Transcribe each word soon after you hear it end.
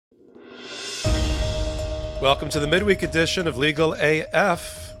Welcome to the midweek edition of Legal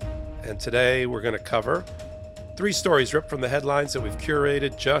AF. And today we're going to cover 3 stories ripped from the headlines that we've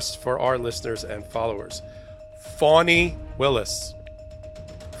curated just for our listeners and followers. Fani Willis,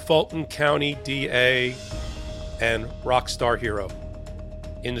 Fulton County DA and rock star hero.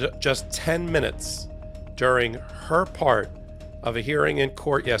 In just 10 minutes during her part of a hearing in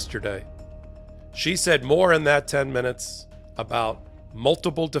court yesterday, she said more in that 10 minutes about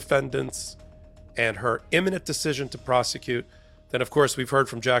multiple defendants and her imminent decision to prosecute than, of course, we've heard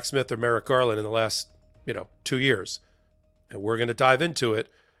from Jack Smith or Merrick Garland in the last, 2 years. And we're going to dive into it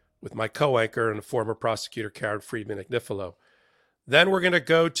with my co-anchor and former prosecutor, Karen Friedman-Agnifilo. Then we're going to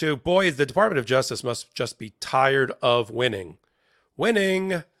go to, boy, the Department of Justice must just be tired of winning.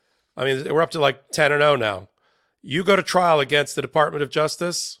 Winning. I mean, we're up to like 10-0 now. You go to trial against the Department of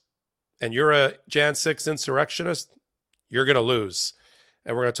Justice and you're a Jan 6 insurrectionist, you're going to lose.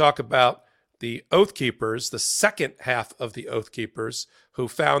 And we're going to talk about the Oath Keepers, the second half of the Oath Keepers, who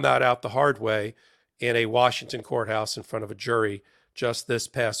found that out the hard way in a Washington courthouse in front of a jury just this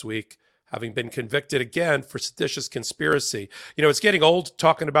past week, having been convicted again for seditious conspiracy. It's getting old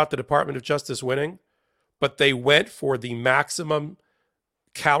talking about the Department of Justice winning, but they went for the maximum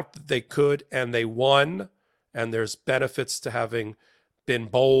count that they could, and they won. And there's benefits to having been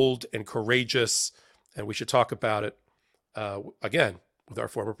bold and courageous, and we should talk about it again with our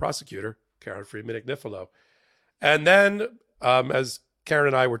former prosecutor, Karen Friedman-Agnifilo. And then, as Karen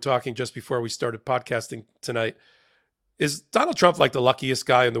and I were talking just before we started podcasting tonight, is Donald Trump like the luckiest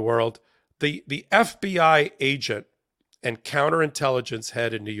guy in the world? The FBI agent and counterintelligence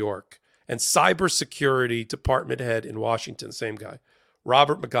head in New York and cybersecurity department head in Washington, same guy,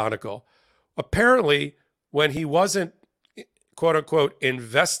 Robert McGonigal, apparently when he wasn't, quote unquote,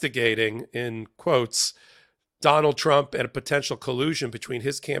 investigating, in quotes, Donald Trump and a potential collusion between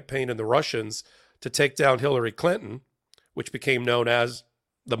his campaign and the Russians to take down Hillary Clinton, which became known as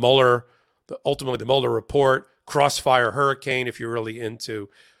ultimately the Mueller report, Crossfire Hurricane, if you're really into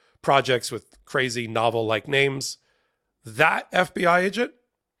projects with crazy novel-like names. That FBI agent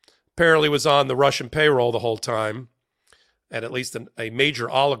apparently was on the Russian payroll the whole time, and at least a major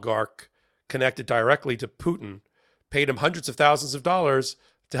oligarch connected directly to Putin paid him hundreds of thousands of dollars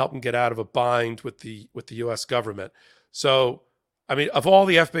to help him get out of a bind with the U.S. government. So, I mean, of all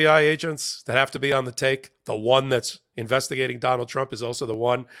the FBI agents that have to be on the take, the one that's investigating Donald Trump is also the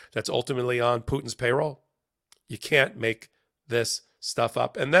one that's ultimately on Putin's payroll. You can't make this stuff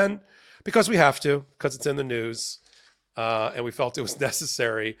up. And then, because we have to, because it's in the news, and we felt it was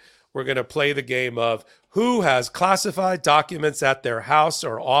necessary, we're going to play the game of who has classified documents at their house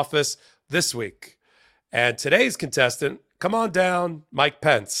or office this week. And today's contestant, come on down, Mike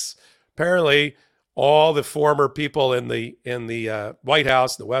Pence. Apparently, all the former people in the White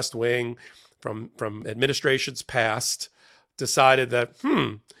House, the West Wing, from administrations past, decided that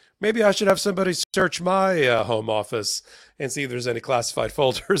maybe I should have somebody search my home office and see if there's any classified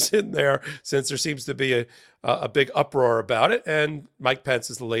folders in there, since there seems to be a big uproar about it. And Mike Pence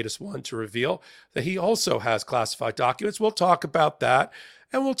is the latest one to reveal that he also has classified documents. We'll talk about that.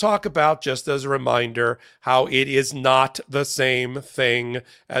 And we'll talk about, just as a reminder, how it is not the same thing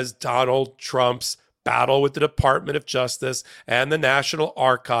as Donald Trump's battle with the Department of Justice and the National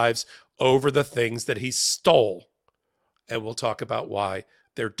Archives over the things that he stole. And we'll talk about why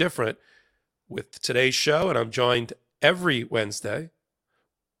they're different with today's show. And I'm joined every Wednesday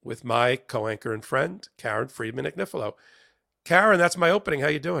with my co-anchor and friend, Karen Friedman-Agnifilo. Karen, that's my opening. How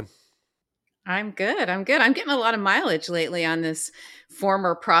you doing? I'm good. I'm getting a lot of mileage lately on this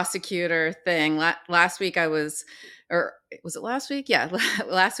former prosecutor thing. Last week I was, or was it last week? Yeah.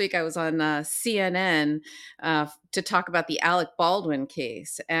 Last week I was on CNN to talk about the Alec Baldwin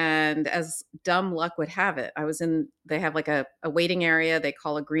case. And as dumb luck would have it, they have like a waiting area they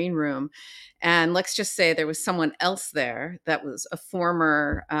call a green room. And let's just say there was someone else there that was a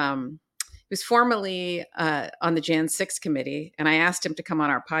former, he was formerly on the Jan 6 committee, and I asked him to come on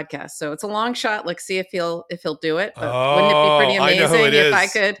our podcast. So it's a long shot. Let's see if he'll do it. But wouldn't it be pretty amazing if I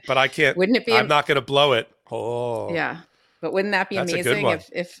could? But I can't. Wouldn't it be? I'm not going to blow it. Oh, yeah. But wouldn't that be That's amazing? a good one.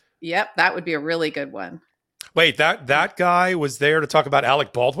 Yep, that would be a really good one. Wait, that guy was there to talk about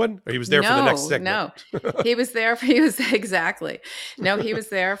Alec Baldwin, or he was there for the next segment? No, he was there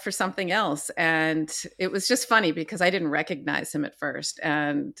for something else. And it was just funny because I didn't recognize him at first.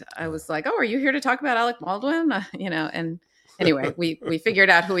 And I was like, oh, are you here to talk about Alec Baldwin? And anyway, we figured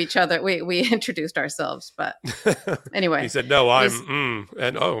out who each other, we introduced ourselves, but anyway. He said, no,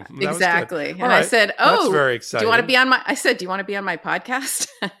 and oh. Exactly. And right. I said, oh, that's very exciting. do you want to be on my podcast?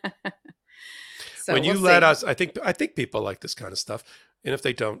 So when you let us, I think people like this kind of stuff. And if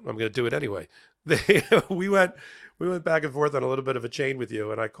they don't, I'm going to do it anyway. We went back and forth on a little bit of a chain with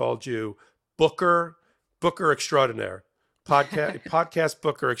you, and I called you Booker extraordinaire, podcast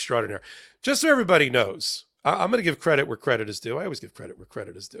Booker extraordinaire. Just so everybody knows, I'm going to give credit where credit is due. I always give credit where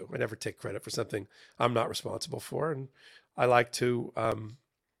credit is due. I never take credit for something I'm not responsible for, and I like to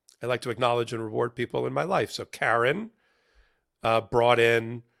acknowledge and reward people in my life. So Karen brought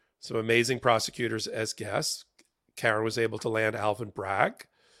in some amazing prosecutors as guests. Karen was able to land Alvin Bragg.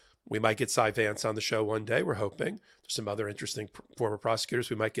 We might get Cy Vance on the show one day. We're hoping. There's some other interesting former prosecutors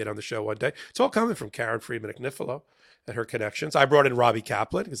we might get on the show one day. It's all coming from Karen Friedman Agnifilo and her connections. I brought in Robbie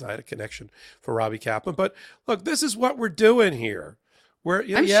Kaplan because I had a connection for Robbie Kaplan. But look, this is what we're doing here.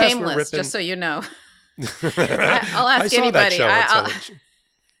 I'm shameless, just so you know. I'll ask anybody.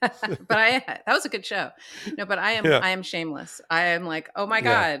 But that was a good show. No, but I am shameless. I am like, oh my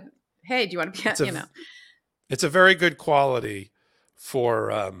God. Hey, do you want to be, It's a very good quality for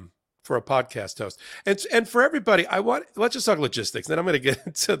a podcast host. And for everybody, let's just talk logistics. Then I'm going to get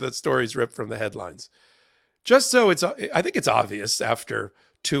into the stories ripped from the headlines. Just so I think it's obvious after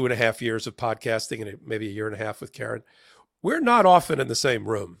 2.5 years of podcasting and maybe a year and a half with Karen, we're not often in the same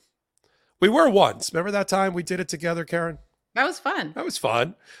room. We were once. Remember that time we did it together, Karen? That was fun. That was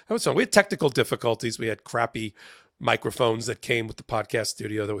fun. We had technical difficulties. We had crappy microphones that came with the podcast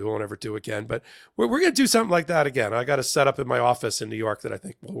studio that we won't ever do again. But we're going to do something like that again. I got a setup in my office in New York that I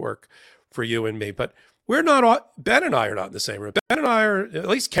think will work for you and me. But Ben and I are not in the same room. Ben and I are, at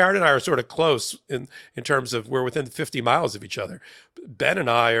least Karen and I are sort of close in terms of we're within 50 miles of each other. Ben and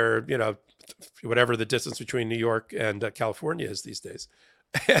I are, whatever the distance between New York and California is these days.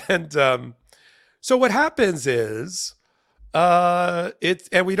 And so what happens is,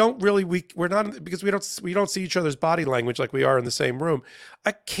 we don't really, we're not, because we don't see each other's body language like we are in the same room.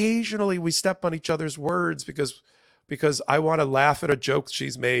 Occasionally we step on each other's words because I want to laugh at a joke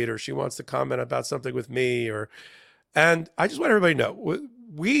she's made, or she wants to comment about something with me, and I just want everybody to know,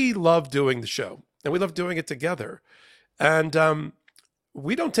 we love doing the show and we love doing it together. And,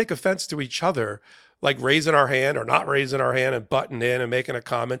 we don't take offense to each other, like raising our hand or not raising our hand and butting in and making a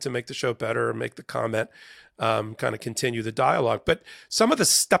comment to make the show better or make the comment kind of continue the dialogue. But some of the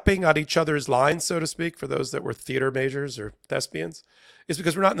stepping on each other's lines, so to speak, for those that were theater majors or thespians, is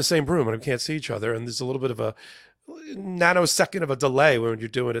because we're not in the same room and we can't see each other. And there's a little bit of a nanosecond of a delay when you're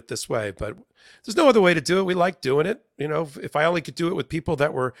doing it this way. But there's no other way to do it. We like doing it. If I only could do it with people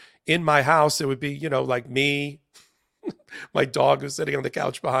that were in my house, it would be, like me, my dog who's sitting on the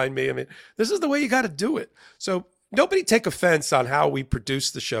couch behind me. I mean, this is the way you got to do it. So nobody take offense on how we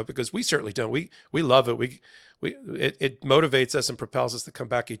produce the show, because we certainly don't. We love it. It motivates us and propels us to come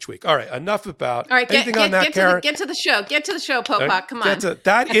back each week. All right, enough about anything on that, Karen. Get to the show. Get to the show, Popok. Come on.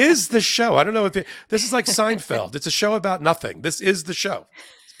 That is the show. I don't know this is like Seinfeld. It's a show about nothing. This is the show.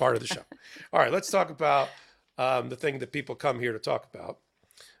 It's part of the show. All right, let's talk about the thing that people come here to talk about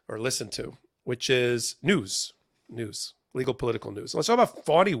or listen to, which is news, legal political news. Let's talk about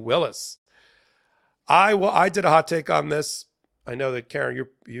Fani Willis. I did a hot take on this. I know that, Karen,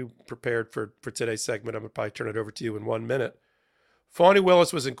 you prepared for today's segment. I'm going to probably turn it over to you in 1 minute. Fani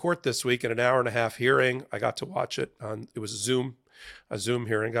Willis was in court this week in an 1.5-hour hearing. I got to watch it. It was a Zoom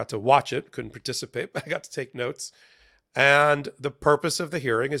hearing. Got to watch it. Couldn't participate, but I got to take notes. And the purpose of the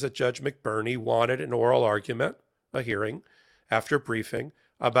hearing is that Judge McBurney wanted an oral argument, a hearing, after a briefing,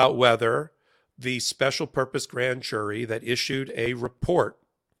 about whether the special purpose grand jury that issued a report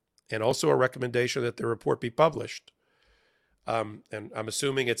and also a recommendation that the report be published. And I'm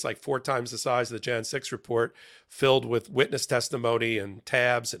assuming it's like 4 times the size of the Jan 6 report, filled with witness testimony and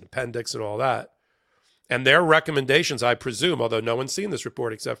tabs and appendix and all that. And their recommendations, I presume, although no one's seen this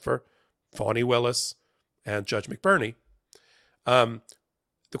report except for Fani Willis and Judge McBurney.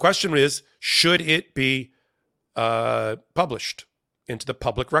 The question is, should it be published into the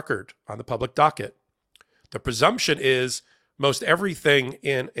public record on the public docket? The presumption is most everything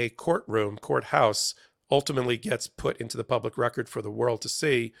in a courthouse, ultimately gets put into the public record for the world to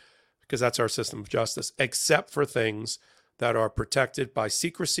see, because that's our system of justice, except for things that are protected by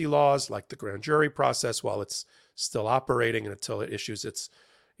secrecy laws, like the grand jury process while it's still operating and until it issues its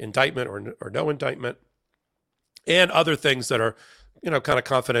indictment or no indictment, and other things that are, kind of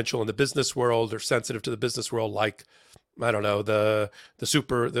confidential in the business world or sensitive to the business world, like, I don't know, the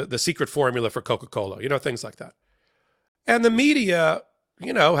secret formula for Coca-Cola, things like that. And the media,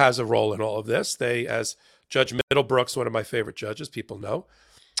 has a role in all of this. They, as Judge Middlebrooks, one of my favorite judges, people know,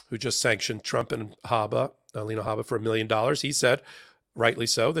 who just sanctioned Trump and Alina Habba for $1 million, he said, rightly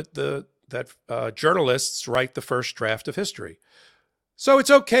so, that journalists write the first draft of history. So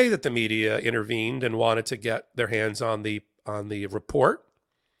it's okay that the media intervened and wanted to get their hands on the on the report.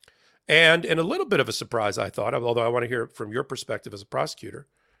 And in a little bit of a surprise, I thought, although I want to hear it from your perspective as a prosecutor,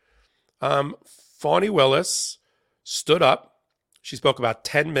 Fani Willis stood up. She spoke about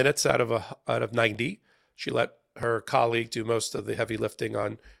 10 minutes out of 90. She let her colleague do most of the heavy lifting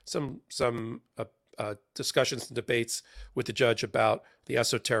on some discussions and debates with the judge about the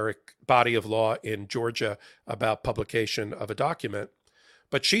esoteric body of law in Georgia about publication of a document.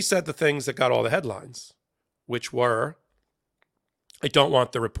 But she said the things that got all the headlines, which were, I don't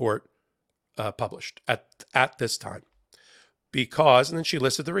want the report published at this time because, and then she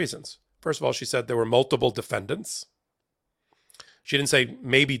listed the reasons. First of all, she said there were multiple defendants. She didn't say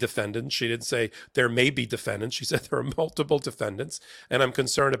maybe defendants. She didn't say there may be defendants. She said there are multiple defendants, and I'm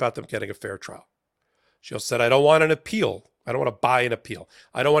concerned about them getting a fair trial. She also said, I don't want an appeal. I don't want to buy an appeal.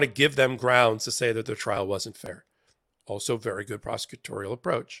 I don't want to give them grounds to say that their trial wasn't fair. Also, very good prosecutorial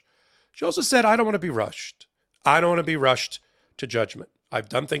approach. She also said, I don't want to be rushed. I don't want to be rushed to judgment. I've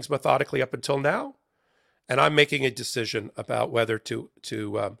done things methodically up until now, and I'm making a decision about whether to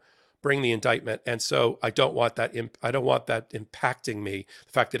bring the indictment. And so I don't want that impacting me.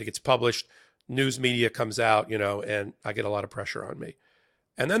 The fact that it gets published, news media comes out, and I get a lot of pressure on me.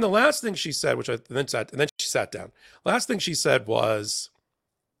 And then the last thing she said, and then she sat down. Last thing she said was,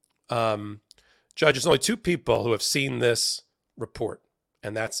 Judge, there's only two people who have seen this report,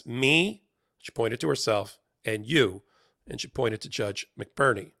 and that's me, she pointed to herself, and you, and she pointed to Judge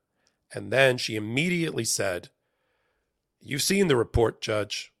McBurney. And then she immediately said, you've seen the report,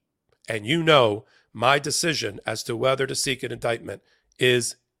 Judge, and you know my decision as to whether to seek an indictment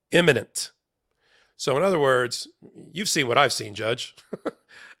is imminent. So in other words, you've seen what I've seen, Judge.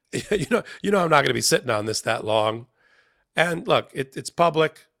 you know I'm not going to be sitting on this that long. And look, it's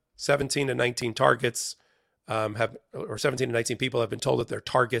public. 17 to 19 targets 17 to 19 people have been told that they're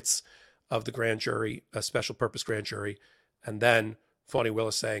targets of the grand jury, a special purpose grand jury. And then Fani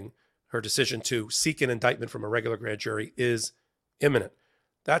Willis saying her decision to seek an indictment from a regular grand jury is imminent.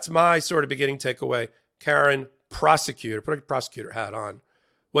 That's my sort of beginning takeaway. Karen, prosecutor, put a prosecutor hat on.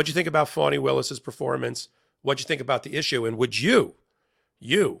 What'd you think about Fani Willis's performance? What'd you think about the issue? And would you,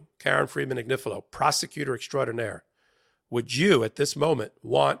 Karen Friedman Agnifilo, prosecutor extraordinaire, would you at this moment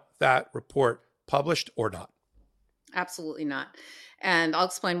want that report published or not? Absolutely not. And I'll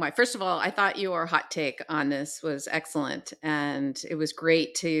explain why. First of all, I thought your hot take on this was excellent. And it was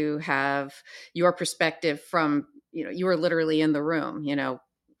great to have your perspective from, you were literally in the room,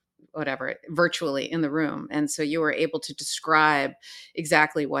 virtually in the room. And so you were able to describe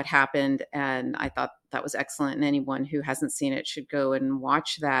exactly what happened. And I thought that was excellent. And anyone who hasn't seen it should go and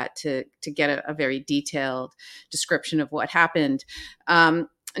watch that to get a very detailed description of what happened.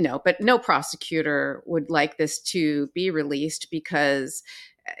 No prosecutor would like this to be released because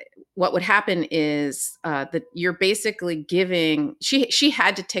what would happen is that you're basically giving. She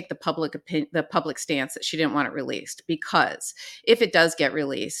had to take the public stance that she didn't want it released, because if it does get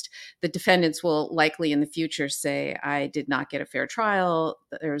released, the defendants will likely in the future say, "I did not get a fair trial.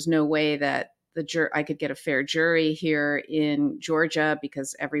 There's no way that I could get a fair jury here in Georgia,"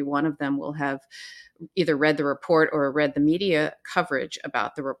 because every one of them will have either read the report or read the media coverage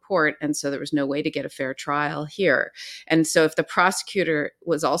about the report. And so there was no way to get a fair trial here. And so if the prosecutor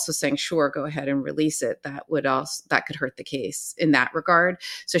was also saying, sure, go ahead and release it, that could hurt the case in that regard.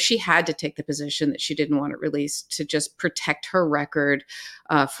 So she had to take the position that she didn't want it released to just protect her record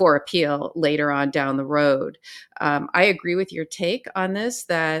for appeal later on down the road. I agree with your take on this,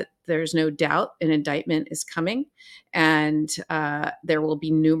 that there's no doubt an indictment is coming, and there will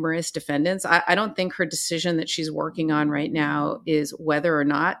be numerous defendants. I don't think her decision that she's working on right now is whether or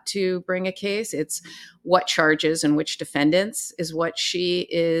not to bring a case. It's what charges and which defendants is what she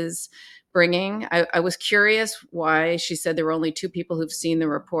is bringing. I was curious why she said there were only two people who've seen the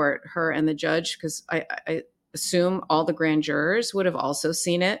report, her and the judge, because I assume all the grand jurors would have also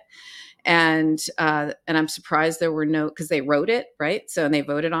seen it. And I'm surprised there were no, because they wrote it, right? So, and they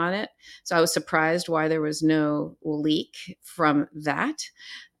voted on it. So I was surprised why there was no leak from that.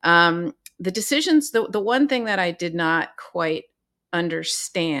 The decisions, the one thing that I did not quite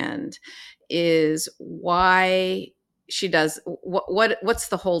understand is why she does, what's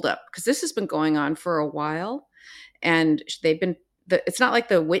the holdup? Because this has been going on for a while, and it's not like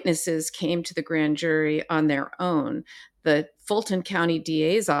the witnesses came to the grand jury on their own. The Fulton County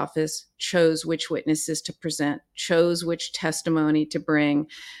DA's office chose which witnesses to present, chose which testimony to bring,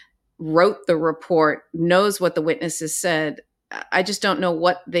 wrote the report, knows what the witnesses said. I just don't know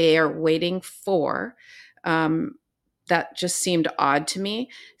what they are waiting for. That just seemed odd to me.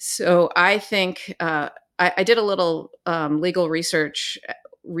 So I think I did a little legal research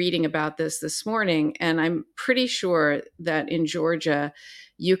reading about this morning, and I'm pretty sure that in Georgia,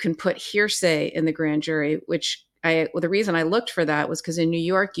 you can put hearsay in the grand jury, which the reason I looked for that was because in New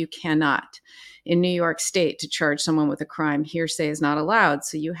York, you cannot. In New York State, to charge someone with a crime, hearsay is not allowed.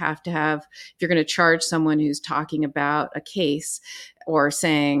 So you have to have, if you're going to charge someone who's talking about a case or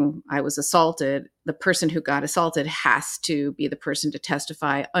saying, I was assaulted, the person who got assaulted has to be the person to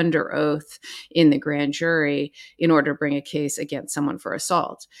testify under oath in the grand jury in order to bring a case against someone for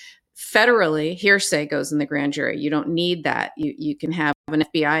assault. Federally, hearsay goes in the grand jury. You don't need that. You can have an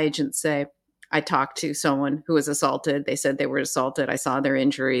FBI agent say, I talked to someone who was assaulted. They said they were assaulted. I saw their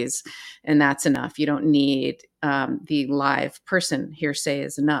injuries, and that's enough. You don't need the live person. Hearsay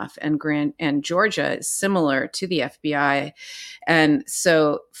is enough. And Georgia is similar to the FBI. And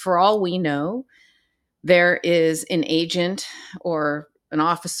so for all we know, there is an agent or an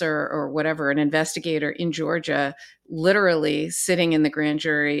officer or whatever, an investigator in Georgia, literally sitting in the grand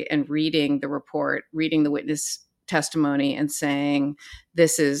jury and reading the report, reading the witness testimony and saying,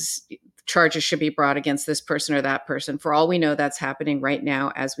 charges should be brought against this person or that person. For all we know, that's happening right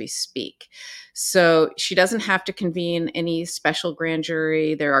now as we speak. So she doesn't have to convene any special grand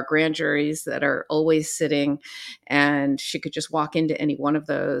jury. There are grand juries that are always sitting, and she could just walk into any one of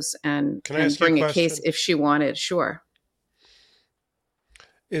those and bring a case if she wanted. Sure.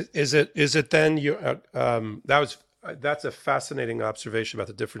 Is it then that's a fascinating observation about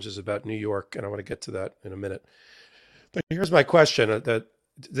the differences about New York, and I want to get to that in a minute. But here's my question: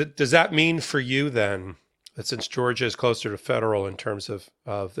 does that mean for you then that since Georgia is closer to federal in terms of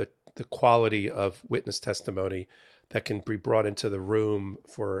the quality of witness testimony that can be brought into the room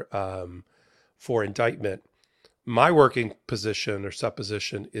for indictment, my working position or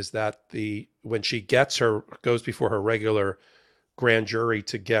supposition is that when she goes before her regular grand jury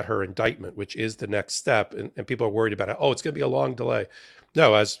to get her indictment, which is the next step, and people are worried about it. Oh, it's going to be a long delay.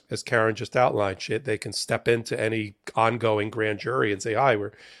 No, as Karen just outlined, they can step into any ongoing grand jury and say, "Hi,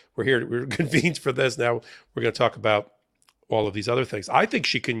 we're here. We're convened for this. Now we're going to talk about all of these other things." I think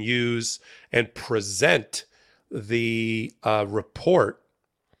she can use and present the report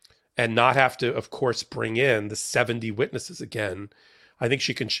and not have to, of course, bring in the 70 witnesses again. I think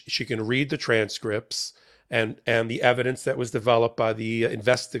she can read the transcripts and the evidence that was developed by the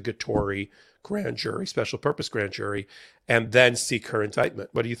investigatory grand jury, special purpose grand jury, and then seek her indictment.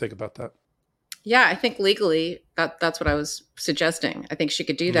 What do you think about that? Yeah, I think legally that's what I was suggesting. I think she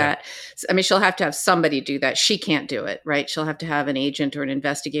could do that. I mean, she'll have to have somebody do that. She can't do it, right? She'll have to have an agent or an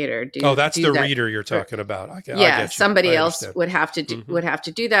investigator do. Oh, that's do the reader you're talking about. I get somebody else would have to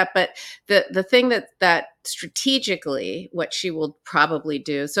do that. But the thing that strategically, what she will probably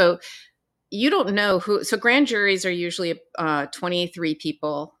do. So you don't know who. So grand juries are usually 23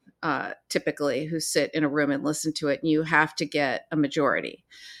 people. Typically who sit in a room and listen to it, and you have to get a majority.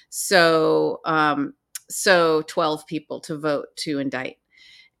 So 12 people to vote to indict.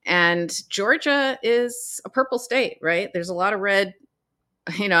 And Georgia is a purple state, right? There's a lot of red,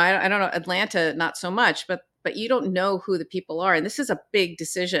 I don't know, Atlanta, not so much, but you don't know who the people are. And this is a big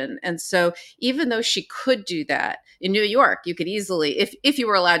decision. And so even though she could do that in New York, you could easily, if you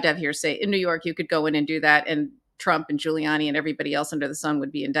were allowed to have hearsay in New York, you could go in and do that, and Trump and Giuliani and everybody else under the sun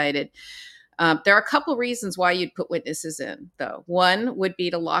would be indicted. There are a couple reasons why you'd put witnesses in, though. One would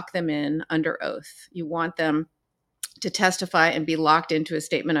be to lock them in under oath. You want them to testify and be locked into a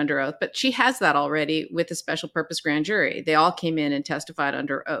statement under oath. But she has that already with the special purpose grand jury. They all came in and testified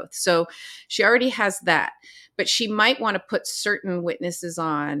under oath. So she already has that. But she might want to put certain witnesses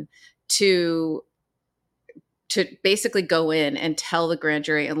on to basically go in and tell the grand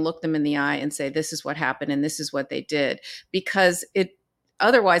jury and look them in the eye and say, this is what happened and this is what they did. Because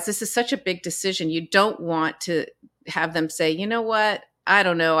otherwise, this is such a big decision. You don't want to have them say, you know what? I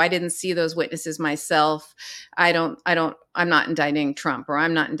don't know. I didn't see those witnesses myself. I'm not indicting Trump, or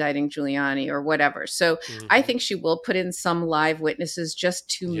I'm not indicting Giuliani, or whatever. So I think she will put in some live witnesses just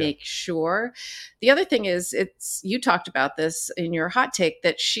to make sure. The other thing is, you talked about this in your hot take,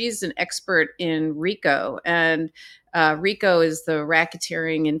 that she's an expert in RICO, and RICO is the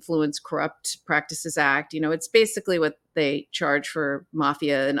Racketeering Influence Corrupt Practices Act. It's basically what they charge for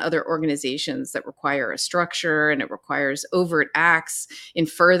mafia and other organizations that require a structure, and it requires overt acts in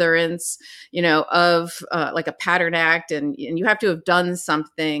furtherance, of like a pattern act, and you have to have done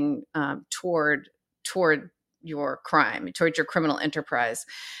something toward your crime, toward your criminal enterprise.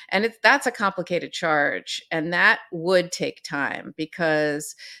 And that's a complicated charge, and that would take time,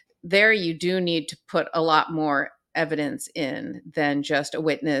 because there you do need to put a lot more evidence in than just a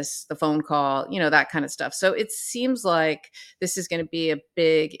witness, the phone call, that kind of stuff. So it seems like this is going to be a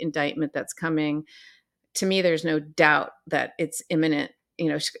big indictment that's coming. To me, there's no doubt that it's imminent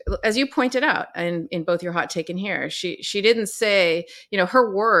as you pointed out, and in both your hot take and here, she didn't say,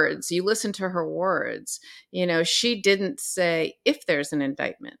 her words. You listen to her words. She didn't say if there's an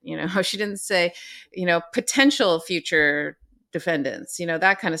indictment. She didn't say, potential future defendants.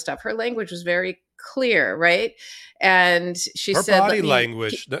 That kind of stuff. Her language was very clear, right? And she her said, body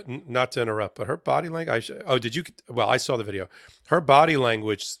language, not to interrupt, but her body language. Did you? Well, I saw the video. Her body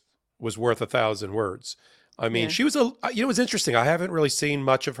language was worth 1,000 words. I mean, she was it was interesting. I haven't really seen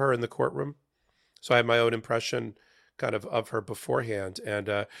much of her in the courtroom, so I have my own impression kind of her beforehand.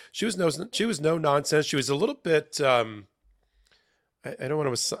 And she was no nonsense. She was a little bit, I don't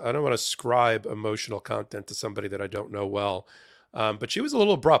want to ascribe emotional content to somebody that I don't know well. But she was a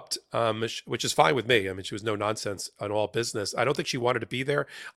little abrupt, which is fine with me. I mean, she was no nonsense on all business. I don't think she wanted to be there.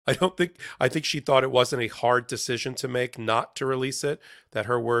 I think she thought it wasn't a hard decision to make not to release it, that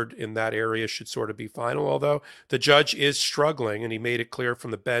her word in that area should sort of be final. Although the judge is struggling, and he made it clear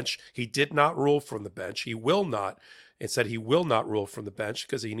from the bench, he did not rule from the bench. He will not. It said he will not rule from the bench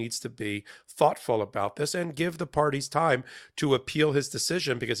because he needs to be thoughtful about this and give the parties time to appeal his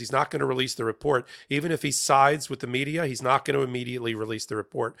decision, because he's not going to release the report. Even if he sides with the media, he's not going to immediately release the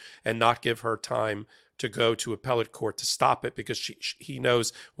report and not give her time to go to appellate court to stop it, because he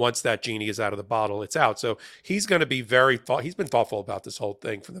knows once that genie is out of the bottle, it's out. So he's going to be he's been thoughtful about this whole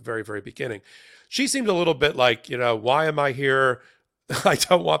thing from the very, very beginning. She seemed a little bit like, why am I here? I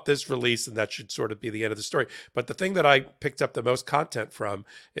don't want this released, and that should sort of be the end of the story. But the thing that I picked up the most content from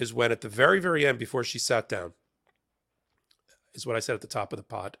is when at the very, very end, before she sat down, is what I said at the top of the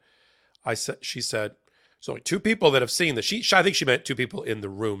pod. She said, there's only two people that have seen this. I think she meant two people in the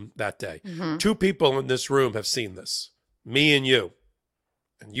room that day. Mm-hmm. Two people in this room have seen this, me and you.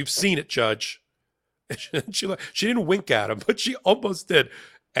 And you've seen it, Judge. And she didn't wink at him, but she almost did.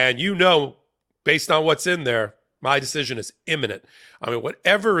 And based on what's in there, my decision is imminent. I mean,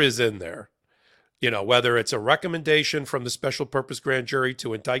 whatever is in there, whether it's a recommendation from the special purpose grand jury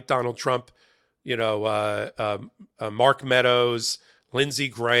to indict Donald Trump, Mark Meadows, Lindsey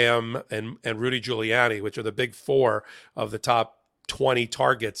Graham, and Rudy Giuliani, which are the big four of the top 20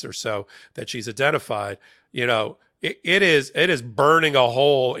 targets or so that she's identified, it is burning a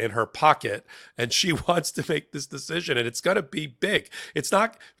hole in her pocket, and she wants to make this decision, and it's going to be big. It's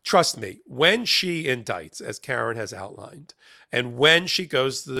not, trust me, when she indicts, as Karen has outlined, and when she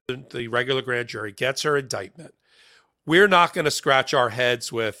goes to the regular grand jury, gets her indictment, we're not going to scratch our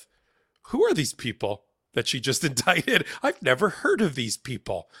heads with, who are these people that she just indicted? I've never heard of these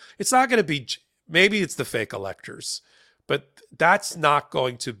people. It's not going to be, maybe it's the fake electors, but that's not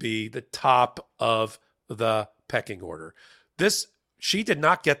going to be the top of the pecking order. She did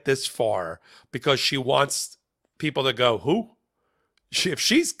not get this far because she wants people to go, who? If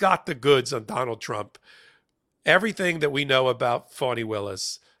she's got the goods on Donald Trump, everything that we know about Fani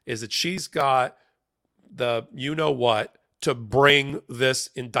Willis is that she's got the what to bring this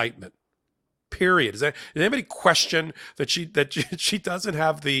indictment. Period. Does anybody question that she doesn't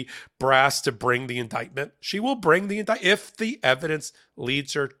have the brass to bring the indictment? She will bring the indictment if the evidence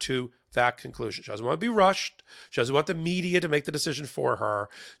leads her to that conclusion. She doesn't want to be rushed. She doesn't want the media to make the decision for her.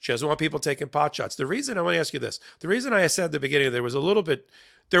 She doesn't want people taking pot shots. I want to ask you this. The reason I said at the beginning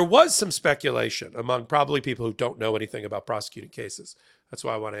there was some speculation among probably people who don't know anything about prosecuting cases. That's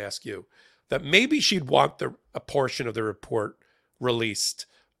why I want to ask you that maybe she'd want a portion of the report released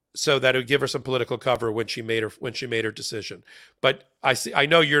so that it would give her some political cover when she made her decision. But I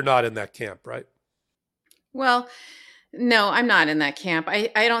know you're not in that camp, right? Well, no, I'm not in that camp. I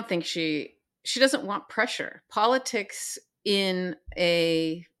don't think she doesn't want pressure. Politics in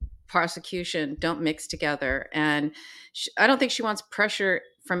a prosecution don't mix together. And I don't think she wants pressure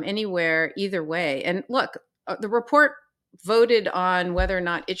from anywhere either way. And look, the report voted on whether or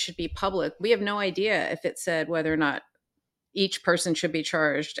not it should be public. We have no idea if it said whether or not each person should be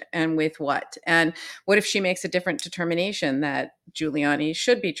charged and with what. And what if she makes a different determination that Giuliani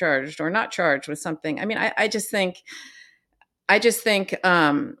should be charged or not charged with something? I mean, I just think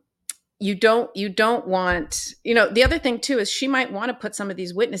you don't want, the other thing too is she might want to put some of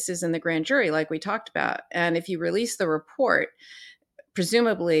these witnesses in the grand jury like we talked about. And if you release the report,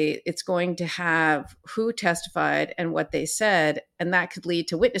 presumably it's going to have who testified and what they said, and that could lead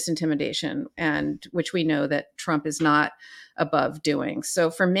to witness intimidation, and which we know that Trump is not above doing.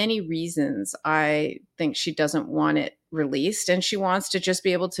 So for many reasons, I think she doesn't want it released, and she wants to just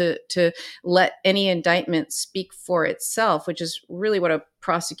be able to let any indictment speak for itself, which is really what a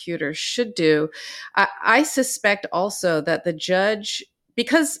prosecutor should do. I suspect also that the judge,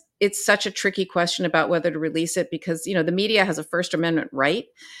 because it's such a tricky question about whether to release it because, the media has a First Amendment right.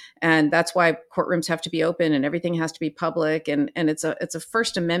 And that's why courtrooms have to be open and everything has to be public. And it's a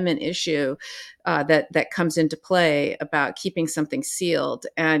First Amendment issue that comes into play about keeping something sealed.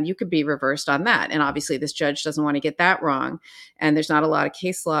 And you could be reversed on that. And obviously this judge doesn't want to get that wrong. And there's not a lot of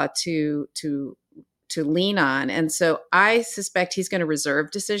case law to lean on. And so I suspect he's going to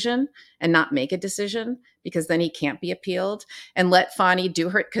reserve decision and not make a decision because then he can't be appealed, and let Fani do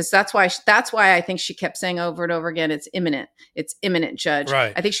her, because that's why I think she kept saying over and over again, it's imminent, judge.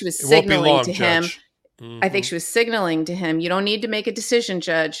 Right. I think she was It won't be signaling long, to him. Judge. Mm-hmm. I think she was signaling to him, you don't need to make a decision,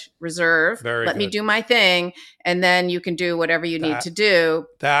 Judge. Reserve. Let me do my thing, and then you can do whatever you need to do.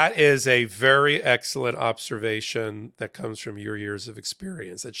 That is a very excellent observation that comes from your years of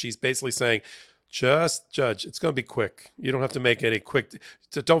experience, that she's basically saying, just Judge, it's going to be quick. You don't have to make any quick.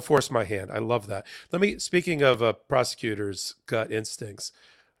 Don't force my hand. I love that. Speaking of prosecutors' gut instincts,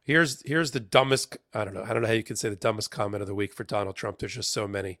 here's the dumbest, I don't know how you can say the dumbest comment of the week for Donald Trump. There's just so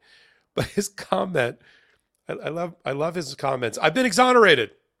many. But his comment, I love his comments. I've been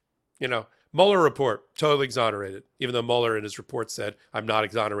exonerated. Mueller report, totally exonerated, even though Mueller in his report said, I'm not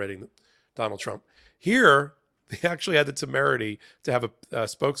exonerating Donald Trump. Here, they actually had the temerity to have a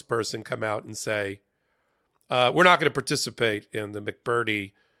spokesperson come out and say, we're not going to participate in the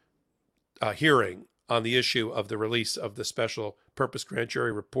McBurney hearing on the issue of the release of the special purpose grand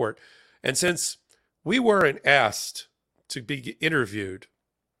jury report. And since we weren't asked to be interviewed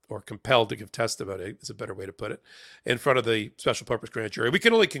or compelled to give testimony, is a better way to put it, in front of the special purpose grand jury, we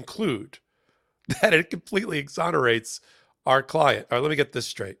can only conclude that it completely exonerates our client. All right, let me get this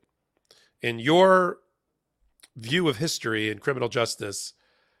straight. In your view of history in criminal justice,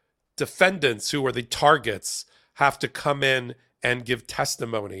 defendants who are the targets have to come in and give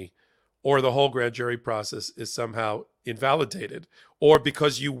testimony, or the whole grand jury process is somehow invalidated, or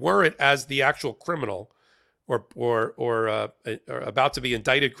because you weren't as the actual criminal or about to be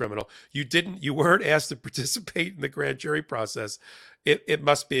indicted criminal, you weren't asked to participate in the grand jury process. It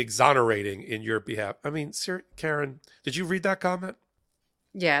must be exonerating in your behalf. I mean, sir, Karen, did you read that comment?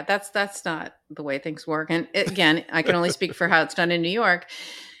 Yeah, that's not the way things work. And again, I can only speak for how it's done in New York.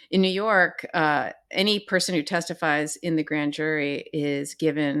 In New York, any person who testifies in the grand jury is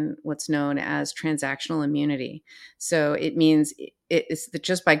given what's known as transactional immunity. So it means it's that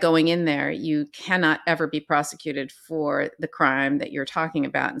just by going in there, you cannot ever be prosecuted for the crime that you're talking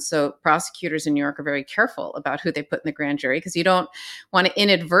about. And so prosecutors in New York are very careful about who they put in the grand jury, because you don't want to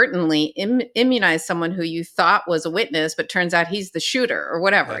inadvertently immunize someone who you thought was a witness, but turns out he's the shooter or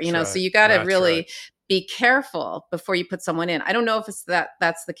whatever. That's right. So you got to really right. be careful before you put someone in. I don't know if it's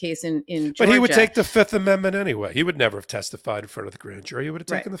that's the case in Georgia. But he would take the Fifth Amendment anyway. He would never have testified in front of the grand jury. He would have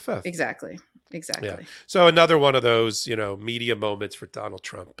taken the Fifth. Exactly. Yeah. So another one of those, media moments for Donald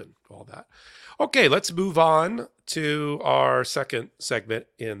Trump and all that. Okay, let's move on to our second segment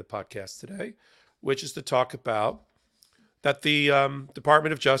in the podcast today, which is to talk about that the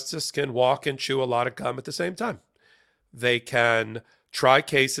Department of Justice can walk and chew a lot of gum at the same time. They can try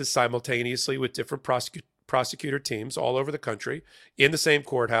cases simultaneously with different prosecutor teams all over the country in the same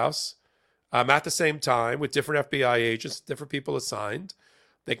courthouse at the same time with different FBI agents, different people assigned.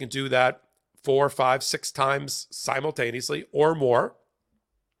 They can do that 4, 5, 6 times simultaneously or more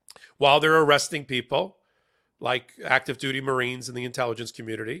while they're arresting people like active duty Marines in the intelligence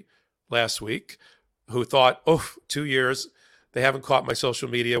community last week who thought, 2 years, they haven't caught my social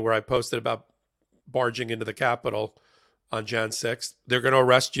media where I posted about barging into the Capitol on Jan 6th. They're going to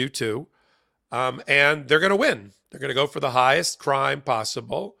arrest you too. And they're going to win. They're going to go for the highest crime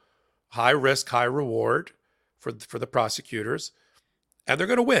possible, high risk, high reward for the prosecutors, and they're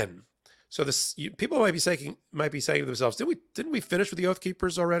going to win. So people might be saying to themselves, didn't we finish with the Oath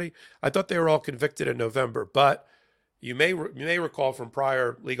Keepers already? I thought they were all convicted in November. But you may recall from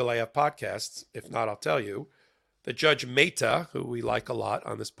prior Legal AF podcasts, if not, I'll tell you, that Judge Mehta, who we like a lot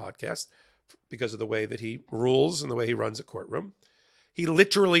on this podcast because of the way that he rules and the way he runs a courtroom, he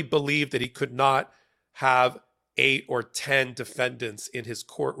literally believed that he could not have 8 or 10 defendants in his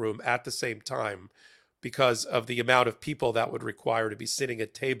courtroom at the same time because of the amount of people that would require to be sitting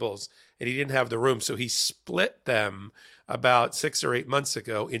at tables, and he didn't have the room. So he split them about 6 or 8 months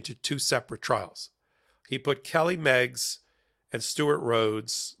ago into 2 separate trials. He put Kelly Meggs and Stuart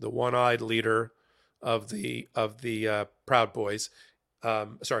Rhodes, the one-eyed leader of the Proud Boys,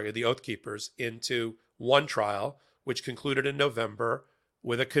 the Oath Keepers, into one trial, which concluded in November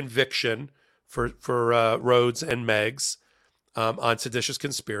with a conviction for Rhodes and Meggs on seditious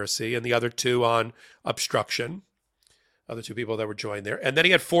conspiracy, and the other 2 on obstruction, other 2 people that were joined there. And then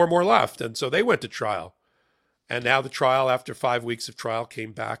he had 4 more left, and so they went to trial. And now the trial, after 5 weeks of trial,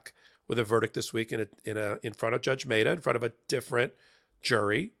 came back with a verdict this week in front of Judge Maida, in front of a different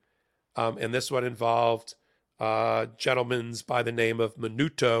jury. And this one involved gentlemen by the name of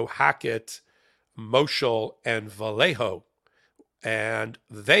Minuto, Hackett, Moschel, and Vallejo. And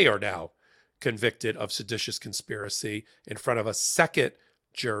they are now convicted of seditious conspiracy in front of a second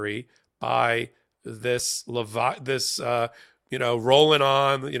jury by this rolling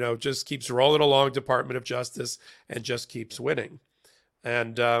on, just keeps rolling along Department of Justice and just keeps winning.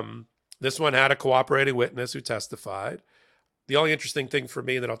 And this one had a cooperating witness who testified. The only interesting thing for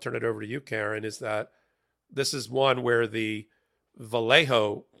me, that I'll turn it over to you, Karen, is that this is one where the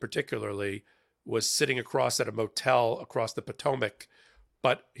Vallejo particularly was sitting across at a motel across the Potomac,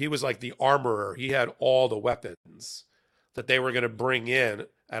 but he was like the armorer. He had all the weapons that they were going to bring in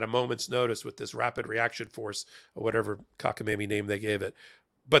at a moment's notice with this rapid reaction force, or whatever cockamamie name they gave it.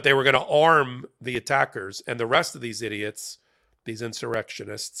 But they were going to arm the attackers, and the rest of these idiots, these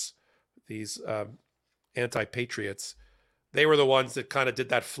insurrectionists, these anti-patriots, they were the ones that kind of did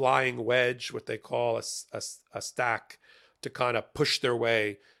that flying wedge, what they call a stack, to kind of push their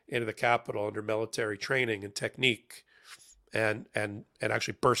way into the Capitol under military training and technique, and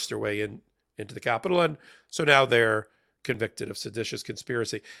actually burst their way into the Capitol. And so now they're convicted of seditious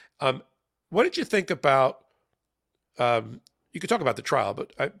conspiracy. What did you think about, you could talk about the trial,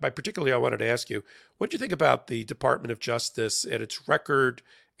 but I wanted to ask you, what did you think about the Department of Justice and its record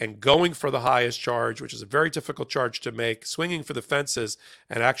and going for the highest charge, which is a very difficult charge to make, swinging for the fences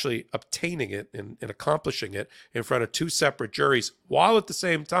and actually obtaining it and accomplishing it in front of two separate juries, while at the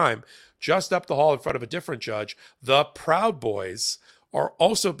same time, just up the hall in front of a different judge, the Proud Boys are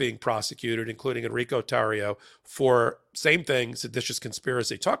also being prosecuted, including Enrico Tarrio, for same thing, seditious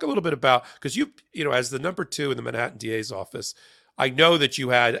conspiracy. Talk a little bit about, because you as the number 2 in the Manhattan DA's office, I know that you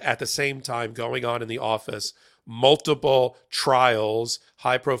had at the same time going on in the office multiple trials,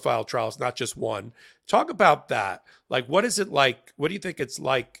 high profile trials, not just one. Talk about that. Like, what is it like? What do you think it's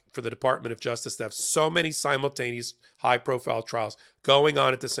like for the Department of Justice to have so many simultaneous high profile trials going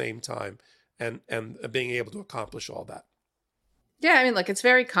on at the same time and being able to accomplish all that? Yeah, I mean, look, it's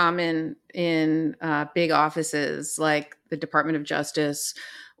very common in big offices like the Department of Justice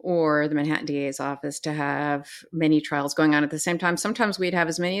or the Manhattan DA's office to have many trials going on at the same time. Sometimes we'd have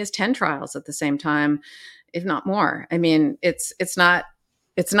as many as 10 trials at the same time, if not more. I mean, it's not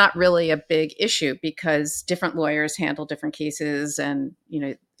really a big issue because different lawyers handle different cases, and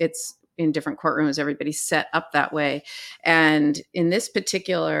it's in different courtrooms. Everybody's set up that way. And in this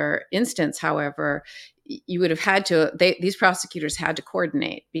particular instance, however, you would have had to, these prosecutors had to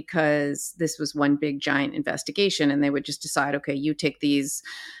coordinate because this was one big giant investigation, and they would just decide, okay, you take these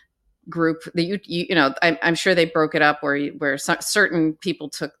group that I'm sure they broke it up where certain people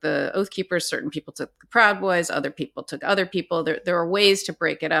took the Oath Keepers, certain people took the Proud Boys, other people took other people. There are ways to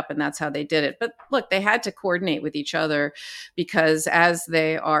break it up, and that's how they did it. But look, they had to coordinate with each other because as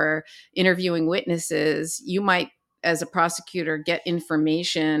they are interviewing witnesses, you might, as a prosecutor, get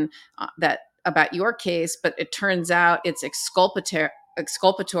information that about your case, but it turns out it's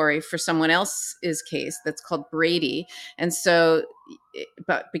exculpatory for someone else's case that's called Brady. And so,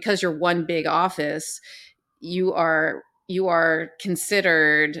 but because you're one big office, you are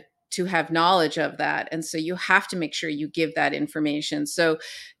considered to have knowledge of that. And so you have to make sure you give that information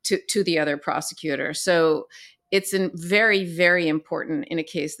to the other prosecutor. So it's very, very important in a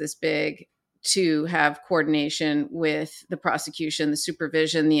case this big to have coordination with the prosecution, the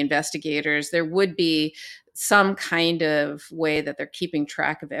supervision, the investigators. There would be some kind of way that they're keeping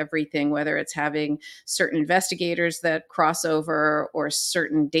track of everything, whether it's having certain investigators that cross over or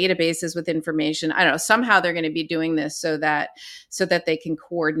certain databases with information. I don't know, somehow they're going to be doing this so that they can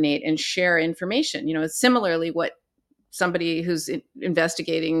coordinate and share information. Similarly, what somebody who's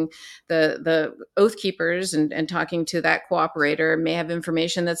investigating the Oath Keepers and talking to that cooperator may have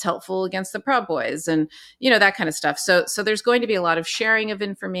information that's helpful against the Proud Boys and, that kind of stuff. So there's going to be a lot of sharing of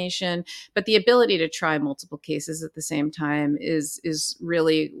information, but the ability to try multiple cases at the same time is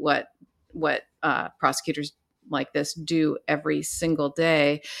really what prosecutors like this do every single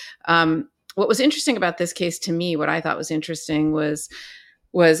day. What was interesting about this case to me, what I thought was interesting was,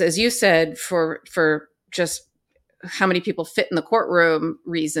 as you said, for just how many people fit in the courtroom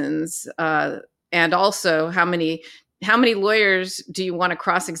reasons, and also how many lawyers do you want to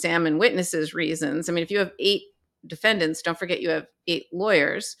cross-examine witnesses reasons. I mean, if you have 8 defendants, don't forget you have 8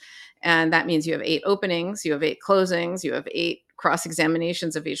 lawyers, and that means you have 8 openings, you have 8 closings, you have 8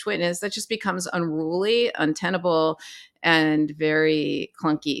 cross-examinations of each witness. That just becomes unruly, untenable, and very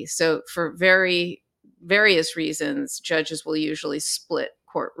clunky. So for various reasons, judges will usually split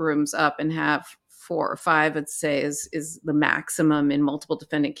courtrooms up and have 4 or 5, I'd say, is the maximum in multiple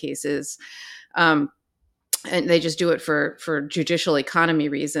defendant cases. And they just do it for judicial economy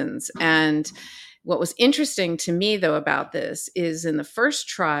reasons. And what was interesting to me, though, about this is in the first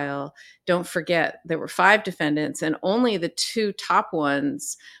trial, don't forget, there were 5 defendants, and only the 2 top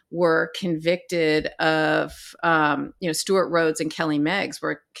ones were convicted of, Stuart Rhodes and Kelly Meggs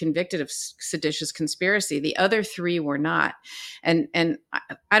were convicted of seditious conspiracy. The other 3 were not. And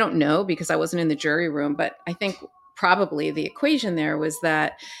I don't know, because I wasn't in the jury room, but I think probably the equation there was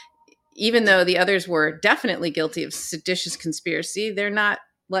that even though the others were definitely guilty of seditious conspiracy, they're not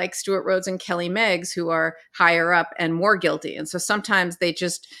like Stuart Rhodes and Kelly Meggs, who are higher up and more guilty. And so sometimes they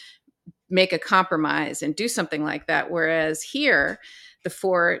just make a compromise and do something like that. Whereas here, the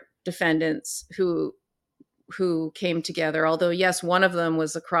 4 defendants who came together, although yes, one of them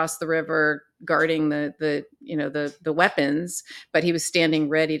was across the river guarding the weapons, but he was standing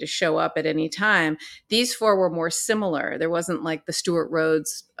ready to show up at any time. These 4 were more similar. There wasn't like the Stuart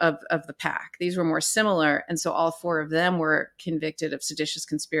Rhodes of the pack. These were more similar. And so all 4 of them were convicted of seditious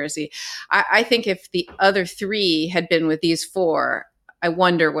conspiracy. I think if the other 3 had been with these 4, I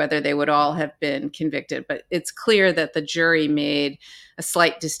wonder whether they would all have been convicted. But it's clear that the jury made a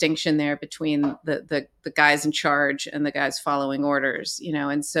slight distinction there between the guys in charge and the guys following orders,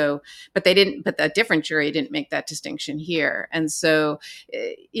 and so, but a different jury didn't make that distinction here. And so,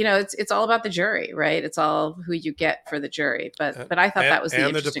 it's all about the jury, right? It's all who you get for the jury. But I thought that was the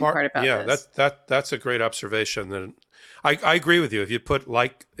interesting part about this. That's a great observation. And I agree with you. If you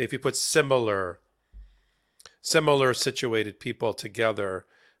put similar situated people together,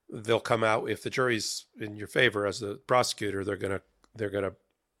 they'll come out, if the jury's in your favor as the prosecutor, they're going to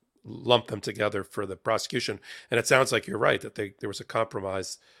lump them together for the prosecution. And it sounds like you're right, that there was a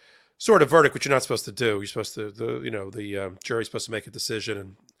compromise sort of verdict, which you're not supposed to do. You're supposed to, the jury's supposed to make a decision,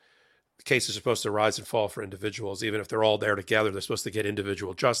 and the cases are supposed to rise and fall for individuals. Even if they're all there together, they're supposed to get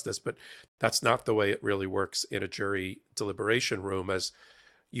individual justice. But that's not the way it really works in a jury deliberation room, as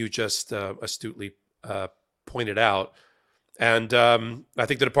you just astutely pointed out. And I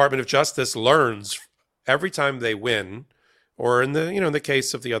think the Department of Justice learns every time they win, or in the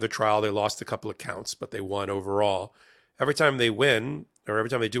case of the other trial, they lost a couple of counts, but they won overall. Every time they win, or every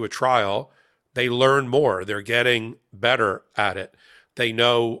time they do a trial, they learn more. They're getting better at it. They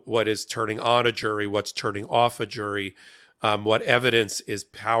know what is turning on a jury, what's turning off a jury, what evidence is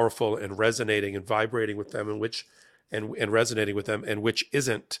powerful and resonating and vibrating with them, and resonating with them, and which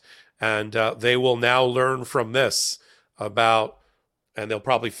isn't. And they will now learn from this about, and they'll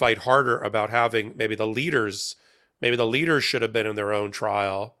probably fight harder about having maybe the leaders should have been in their own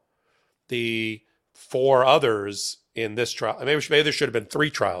trial. The 4 others in this trial, maybe there should have been 3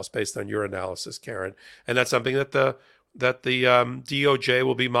 trials based on your analysis, Karen. And that's something that the DOJ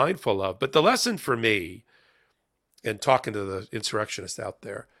will be mindful of. But the lesson for me, in talking to the insurrectionists out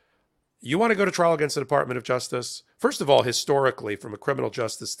there, you want to go to trial against the Department of Justice? First of all, historically, from a criminal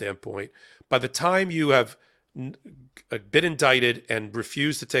justice standpoint, by the time you have been indicted and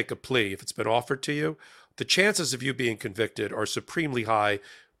refused to take a plea, if it's been offered to you, the chances of you being convicted are supremely high,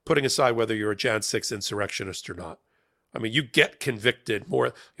 putting aside whether you're a Jan 6 insurrectionist or not. I mean, you get convicted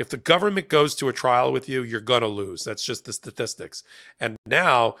more. If the government goes to a trial with you, you're going to lose. That's just the statistics. And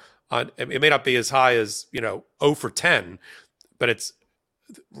now, it may not be as high as, 0 for 10, but it's,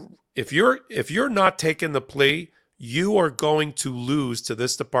 if you're not taking the plea, you are going to lose to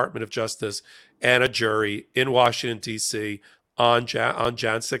this Department of Justice and a jury in Washington, D.C. on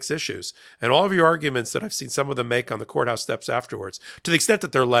Jan 6 issues. And all of your arguments that I've seen some of them make on the courthouse steps afterwards, to the extent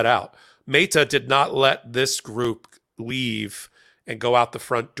that they're let out. Mehta did not let this group leave and go out the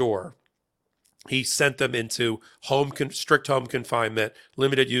front door. He sent them into strict home confinement,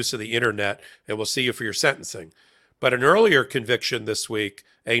 limited use of the internet, and we'll see you for your sentencing. But an earlier conviction this week,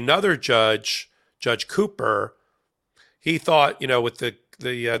 another Judge Cooper, he thought, with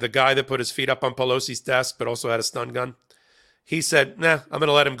the guy that put his feet up on Pelosi's desk but also had a stun gun, he said, nah, I'm going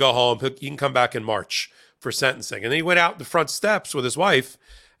to let him go home. He can come back in March for sentencing. And then he went out the front steps with his wife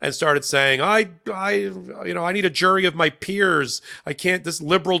and started saying, I need a jury of my peers. This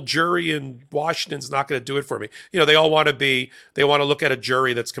liberal jury in Washington's not going to do it for me. They all want to look at a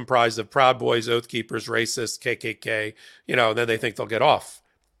jury that's comprised of Proud Boys, Oath Keepers, racists, KKK, and then they think they'll get off.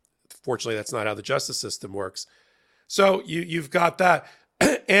 Fortunately, that's not how the justice system works. So you've got that.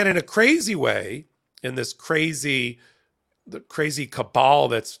 And in a crazy way, in this crazy cabal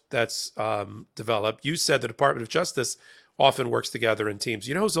that's developed, you said the Department of Justice often works together in teams.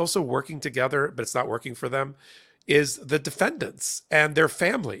 Who's also working together, but it's not working for them, is the defendants and their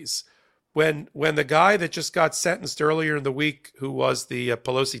families. When the guy that just got sentenced earlier in the week, who was the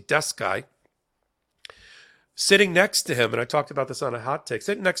Pelosi desk guy, Sitting next to him, and I talked about this on a hot take,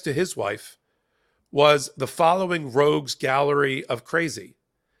 sitting next to his wife was the following rogues gallery of crazy.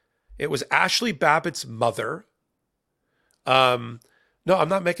 It was Ashley Babbitt's mother. No, I'm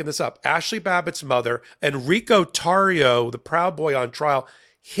not making this up. Ashley Babbitt's mother, Enrico Tario, the Proud Boy on trial.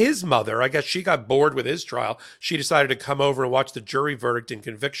 His mother, I guess she got bored with his trial. She decided to come over and watch the jury verdict and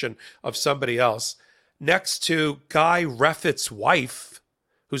conviction of somebody else. Next to Guy Reffitt's wife,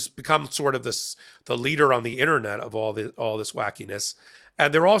 who's become sort of the leader on the internet of all this wackiness.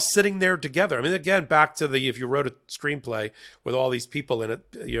 And they're all sitting there together. I mean, again, back to if you wrote a screenplay with all these people in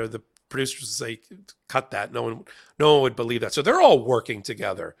it, the producers say, cut that. No one would believe that. So they're all working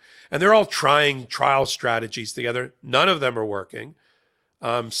together, and they're all trying trial strategies together. None of them are working.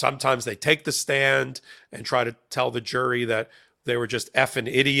 Sometimes they take the stand and try to tell the jury that they were just effing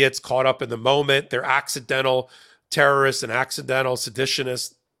idiots caught up in the moment. They're accidental terrorists and accidental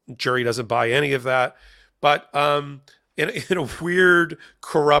seditionists. The jury doesn't buy any of that. But in a weird,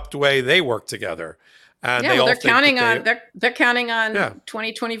 corrupt way, they work together. And yeah, they well, all they're counting on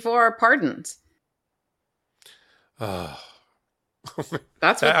 2024 pardons. That's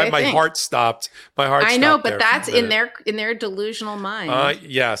what they my think. heart stopped. My heart. I know, but that's in their delusional mind.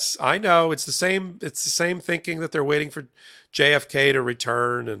 Yes, I know. It's the same. It's the same thinking that they're waiting for JFK to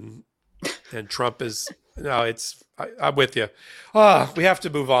return, and Trump is. No, I'm with you. We have to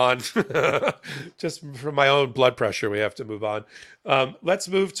move on. Just from my own blood pressure, we have to move on. Let's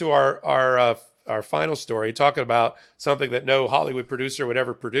move to our final story, talking about something that no Hollywood producer would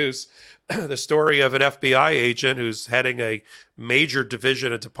ever produce. The story of an FBI agent who's heading a major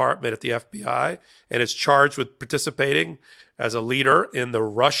division and department at the FBI and is charged with participating as a leader in the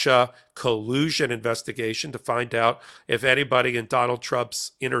Russia collusion investigation to find out if anybody in Donald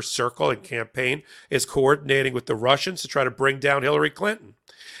Trump's inner circle and campaign is coordinating with the Russians to try to bring down Hillary Clinton.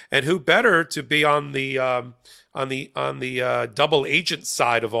 And who better to be on the double agent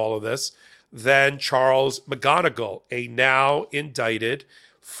side of all of this than Charles McGonigal, a now indicted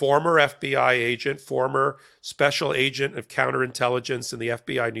former FBI agent, former special agent of counterintelligence in the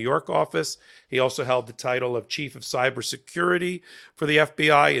FBI New York office. He also held the title of chief of cybersecurity for the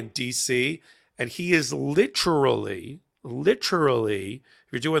FBI in DC. And he is literally, if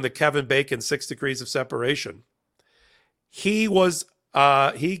you're doing the Kevin Bacon 6 degrees of separation, he got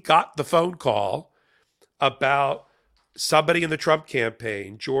the phone call about somebody in the Trump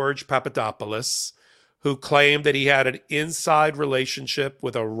campaign, George Papadopoulos, who claimed that he had an inside relationship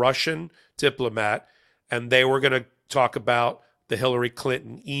with a Russian diplomat, and they were going to talk about the Hillary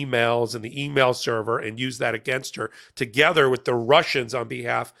Clinton emails and the email server and use that against her, together with the Russians on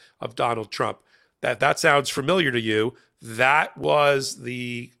behalf of Donald Trump. That sounds familiar to you. That was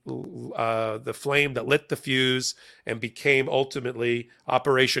the flame that lit the fuse and became ultimately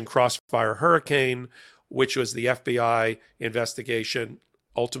Operation Crossfire Hurricane, which was the FBI investigation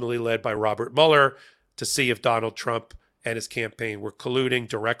ultimately led by Robert Mueller to see if Donald Trump and his campaign were colluding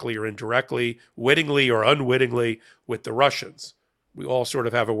directly or indirectly, wittingly or unwittingly, with the Russians. We all sort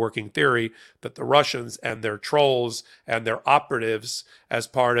of have a working theory that the Russians and their trolls and their operatives, as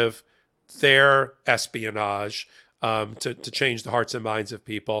part of their espionage to change the hearts and minds of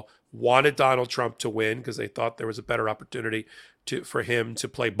people, wanted Donald Trump to win because they thought there was a better opportunity for him to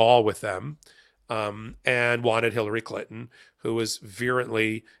play ball with them. And wanted Hillary Clinton, who was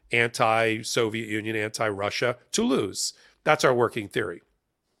virulently anti-Soviet Union, anti-Russia, to lose. That's our working theory.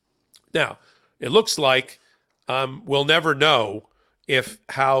 Now, it looks like we'll never know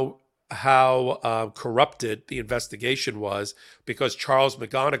how corrupted the investigation was, because Charles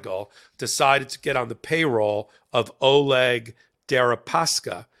McGonigal decided to get on the payroll of Oleg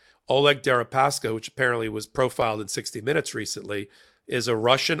Deripaska. Oleg Deripaska, which apparently was profiled in 60 Minutes recently, is a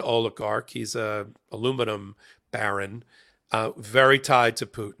Russian oligarch. He's an aluminum baron, very tied to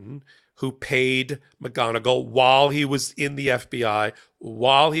Putin, who paid McGonigal while he was in the FBI,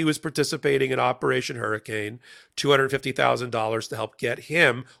 while he was participating in Operation Hurricane, $250,000 to help get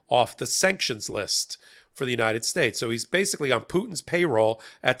him off the sanctions list for the United States. So he's basically on Putin's payroll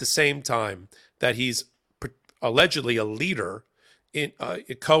at the same time that he's allegedly a leader in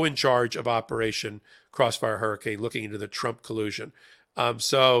in charge of Operation Crossfire Hurricane, looking into the Trump collusion.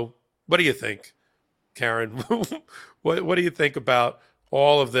 So what do you think, Karen? What do you think about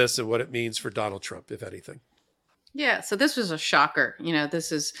all of this and what it means for Donald Trump, if anything? Yeah, so this was a shocker.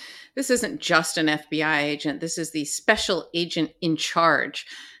 This isn't just an FBI agent. This is the special agent in charge.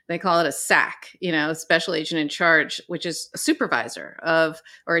 They call it a SAC, special agent in charge, which is a supervisor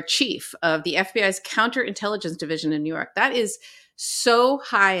or a chief of the FBI's counterintelligence division in New York. That is so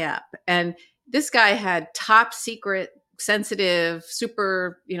high up. And this guy had top secret sensitive,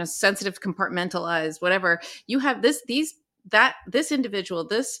 super, sensitive, compartmentalized, whatever. You have this individual,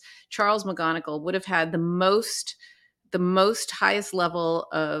 this Charles McGonigal, would have had the most highest level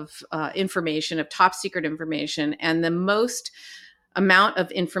of information, of top secret information, and the most amount of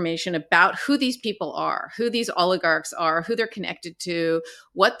information about who these people are, who these oligarchs are, who they're connected to,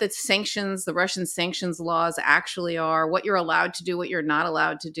 what the Russian sanctions laws actually are, what you're allowed to do, what you're not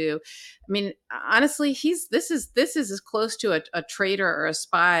allowed to do. I mean, honestly, this is as close to a traitor or a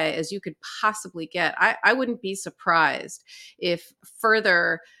spy as you could possibly get. I wouldn't be surprised if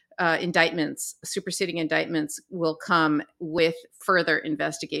further superseding indictments will come with further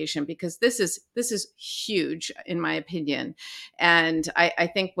investigation, because this is huge, in my opinion. And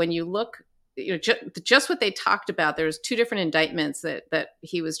I think when you look, just what they talked about, there's two different indictments that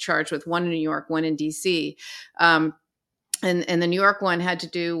he was charged with, one in New York, one in DC. And the New York one had to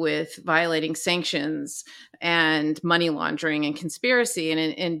do with violating sanctions and money laundering and conspiracy. And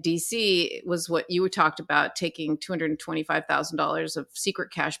in DC, it was what you talked about, taking $225,000 of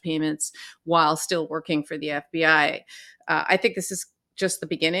secret cash payments while still working for the FBI. I think this is just the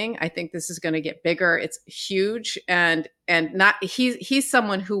beginning. I think this is going to get bigger. It's huge, and not he's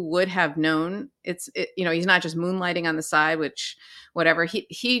someone who would have known. He's not just moonlighting on the side, which whatever.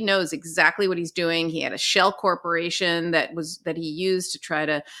 He knows exactly what he's doing. He had a shell corporation that he used to try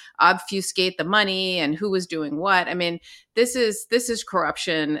to obfuscate the money and who was doing what. I mean, this is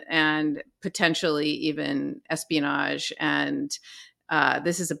corruption and potentially even espionage, and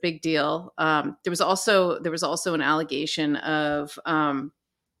this is a big deal. There was also an allegation of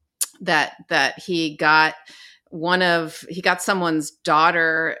that he got someone's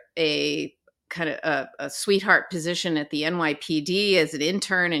daughter a kind of a sweetheart position at the NYPD as an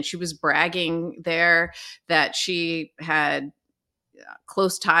intern, and she was bragging there that she had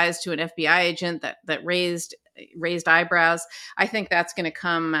close ties to an FBI agent that raised eyebrows. I think that's going to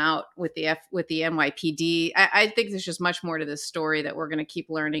come out with the NYPD. I think there's just much more to this story that we're going to keep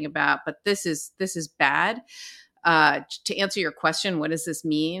learning about. But this is bad. To answer your question, what does this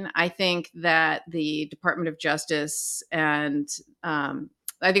mean? I think that the Department of Justice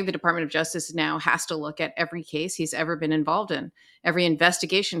now has to look at every case he's ever been involved in, every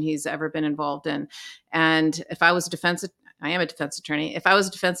investigation he's ever been involved in. And if I was I am a defense attorney. If I was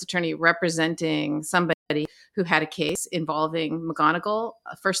a defense attorney representing somebody who had a case involving McGonigal,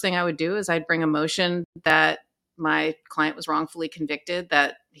 first thing I would do is I'd bring a motion that my client was wrongfully convicted,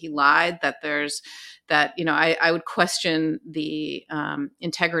 that he lied, I would question the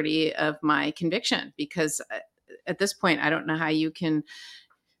integrity of my conviction, because at this point, I don't know how you can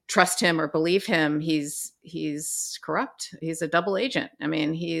trust him or believe him. He's corrupt. He's a double agent. I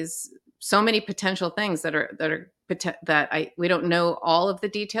mean, he's so many potential things we don't know all of the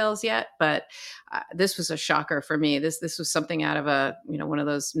details yet, but this was a shocker for me. This was something out of one of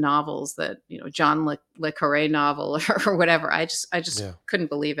those novels that, John Le Carre novel or whatever. I just couldn't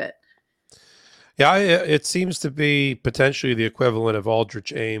believe it. Yeah, it seems to be potentially the equivalent of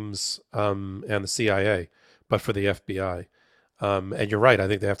Aldrich Ames and the CIA, but for the FBI. And you're right. I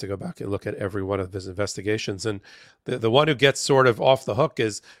think they have to go back and look at every one of his investigations. And the one who gets sort of off the hook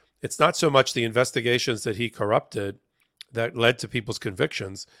is, it's not so much the investigations that he corrupted that led to people's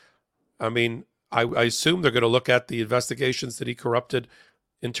convictions. I mean, I assume they're going to look at the investigations that he corrupted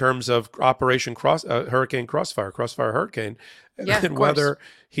in terms of Operation Hurricane Crossfire Hurricane, and whether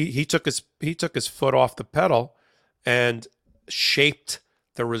he took his foot off the pedal and shaped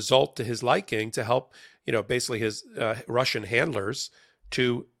the result to his liking to help, basically his Russian handlers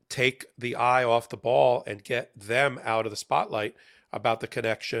to take the eye off the ball and get them out of the spotlight about the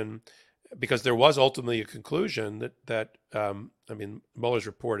connection, because there was ultimately a conclusion that Mueller's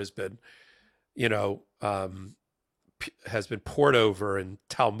report has been, has been poured over in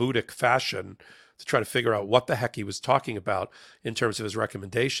Talmudic fashion to try to figure out what the heck he was talking about in terms of his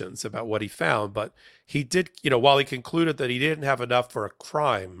recommendations about what he found. But he did, while he concluded that he didn't have enough for a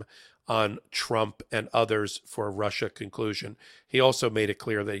crime on Trump and others for a Russia conclusion, he also made it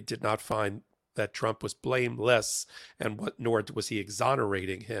clear that he did not find that Trump was blameless, nor was he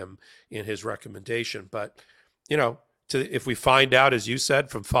exonerating him in his recommendation. But, if we find out, as you said,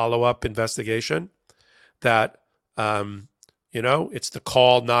 from follow-up investigation, that, it's the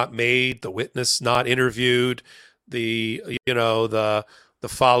call not made, the witness not interviewed, the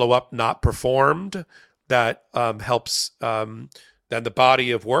follow-up not performed, that helps, then the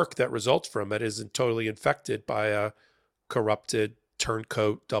body of work that results from it isn't totally infected by a corrupted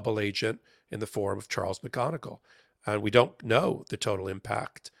turncoat double agent in the form of Charles McGonigal. And we don't know the total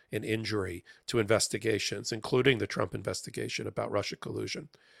impact and injury to investigations, including the Trump investigation about Russia collusion.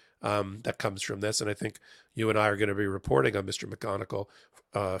 that comes from this. And I think you and I are going to be reporting on Mr.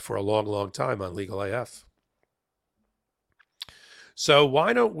 McGonigal for a long, long time on Legal AF. So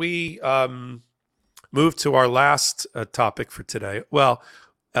why don't we move to our last topic for today? Well,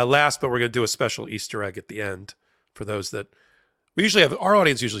 last, but we're going to do a special Easter egg at the end for those that we usually have. Our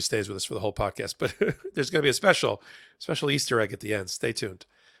audience usually stays with us for the whole podcast, but there's going to be a special Easter egg at the end. Stay tuned.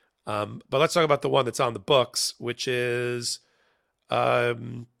 But let's talk about the one that's on the books, which is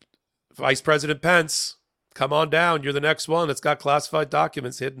Vice President Pence. Come on down. You're the next one. It's got classified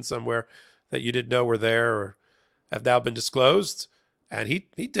documents hidden somewhere that you didn't know were there or have now been disclosed. And he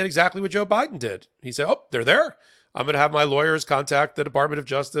did exactly what Joe Biden did. He said, oh, they're there. I'm going to have my lawyers contact the Department of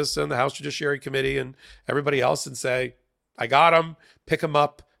Justice and the House Judiciary Committee and everybody else and say, I got them, pick them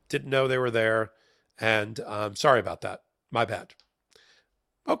up, didn't know they were there. And sorry about that. My bad.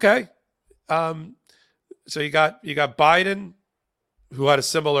 Okay. So you got Biden, who had a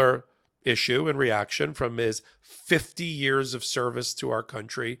similar issue and reaction from his 50 years of service to our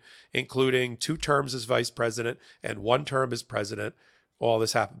country, including 2 terms as vice president and 1 term as president. All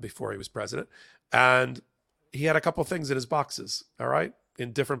this happened before he was president. And he had a couple things in his boxes, all right,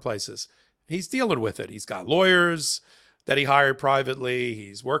 in different places. He's dealing with it. He's got lawyers that he hired privately.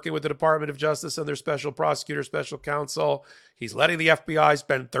 He's working with the Department of Justice and their special prosecutor, special counsel. He's letting the FBI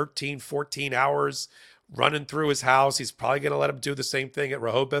spend 13, 14 hours running through his house. He's probably going to let him do the same thing at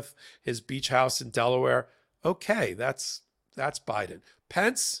Rehoboth, his beach house in Delaware. Okay, that's Biden.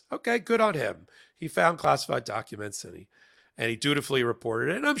 Pence, okay, good on him. He found classified documents and he dutifully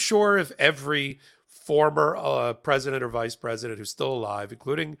reported it. And I'm sure if every former president or vice president who's still alive,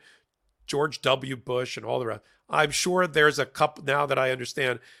 including George W. Bush and all the rest, I'm sure there's a couple, now that I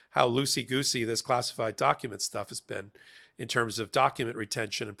understand how loosey-goosey this classified document stuff has been in terms of document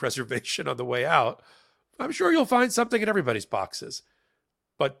retention and preservation on the way out, I'm sure you'll find something in everybody's boxes.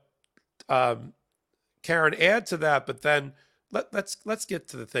 But Karen, add to that, but then let's get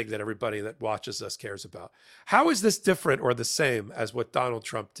to the thing that everybody that watches us cares about. How is this different or the same as what Donald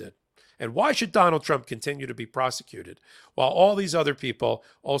Trump did? And why should Donald Trump continue to be prosecuted while all these other people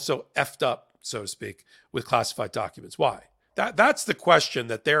also effed up, so to speak, with classified documents? Why? That's the question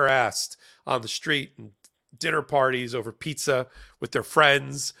that they're asked on the street and dinner parties over pizza with their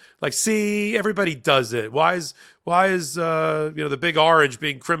friends. Like, see, everybody does it. Why is the big orange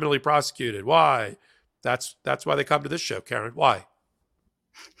being criminally prosecuted? Why? That's why they come to this show, Karen. Why?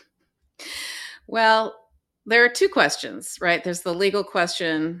 Well, there are 2 questions, right? There's the legal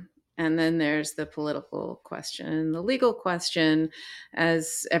question, and then there's the political question. The legal question,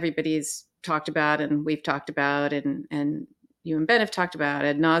 as everybody's talked about and we've talked about and you and Ben have talked about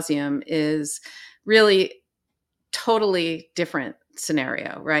ad nauseum, is really totally different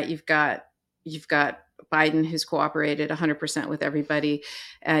scenario, right? You've got Biden, who's cooperated 100% with everybody,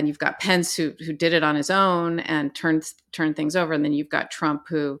 and you've got Pence, who did it on his own and turned things over, and then you've got Trump,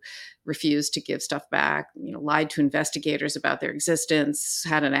 who refused to give stuff back, lied to investigators about their existence,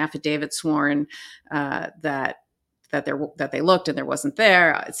 had an affidavit sworn that they looked and there wasn't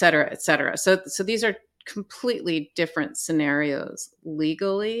there, et cetera, et cetera. So these are completely different scenarios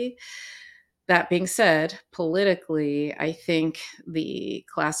legally. That being said, politically, I think the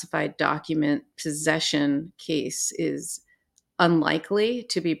classified document possession case is unlikely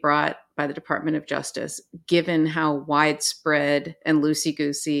to be brought by the Department of Justice, given how widespread and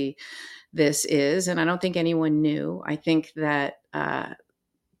loosey-goosey this is. And I don't think anyone knew. I think that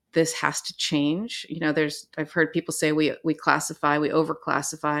this has to change. I've heard people say we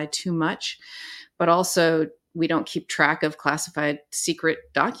overclassify too much, but also we don't keep track of classified secret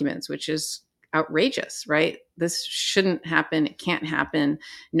documents, which is outrageous, right? This shouldn't happen. It can't happen.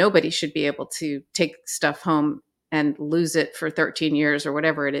 Nobody should be able to take stuff home and lose it for 13 years or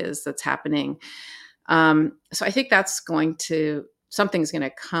whatever it is that's happening. So I think something's going to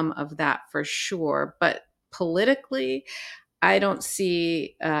come of that for sure. But politically, I don't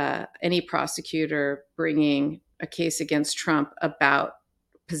see any prosecutor bringing a case against Trump about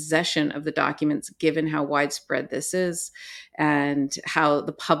possession of the documents, given how widespread this is and how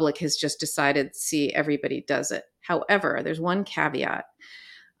the public has just decided, see, everybody does it. However, there's one caveat.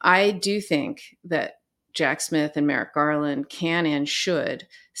 I do think that Jack Smith and Merrick Garland can and should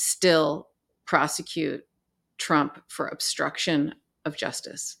still prosecute Trump for obstruction of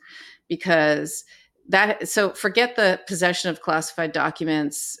justice, because so forget the possession of classified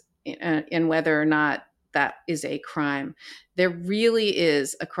documents and whether or not that is a crime. There really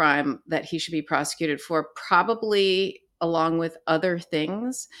is a crime that he should be prosecuted for, probably along with other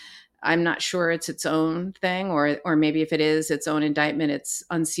things. I'm not sure it's its own thing, or maybe if it is its own indictment, it's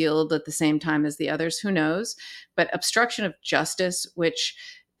unsealed at the same time as the others. Who knows? But obstruction of justice, which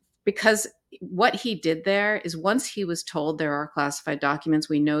because what he did there is, once he was told there are classified documents,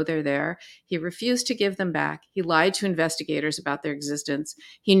 we know they're there, he refused to give them back. He lied to investigators about their existence.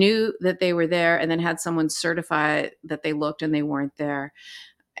 He knew that they were there and then had someone certify that they looked and they weren't there.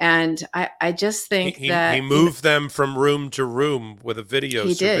 And I just think he moved them from room to room with a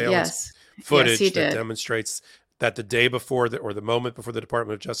video surveillance footage that demonstrates that the day before or the moment before the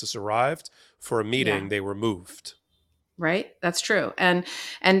Department of Justice arrived for a meeting, they were moved. Right? That's true. And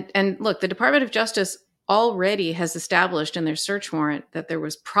look, the Department of Justice already has established in their search warrant that there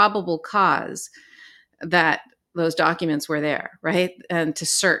was probable cause that those documents were there, right? And to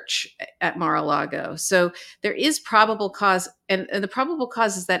search at Mar-a-Lago. So there is probable cause, and the probable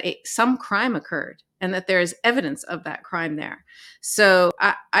cause is that some crime occurred and that there is evidence of that crime there. So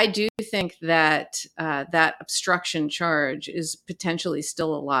I do think that that obstruction charge is potentially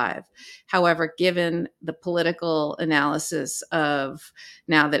still alive. However, given the political analysis of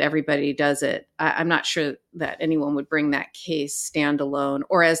now that everybody does it, I'm not sure that anyone would bring that case standalone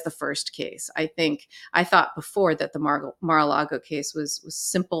or as the first case. I thought before that the Mar-a-Lago case was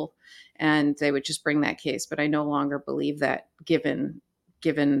simple and they would just bring that case, but I no longer believe that given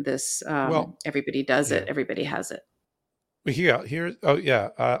this, everybody does it, everybody has it.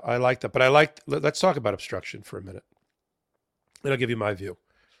 I like that. But let's talk about obstruction for a minute. And I'll give you my view.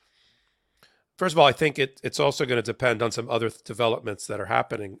 First of all, I think it's also going to depend on some other developments that are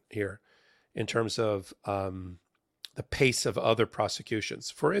happening here in terms of the pace of other prosecutions.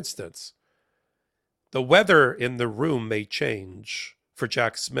 For instance, the weather in the room may change for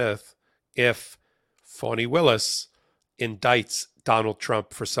Jack Smith if Fani Willis indicts Donald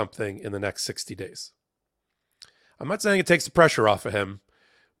Trump for something in the next 60 days. I'm not saying it takes the pressure off of him,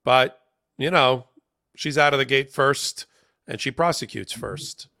 but, she's out of the gate first and she prosecutes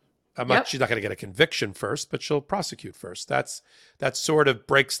first. She's not going to get a conviction first, but she'll prosecute first. That sort of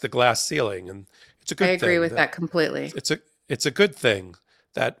breaks the glass ceiling, and it's a good thing. I agree with that completely. It's a good thing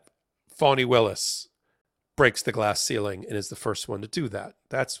that Fani Willis breaks the glass ceiling and is the first one to do that.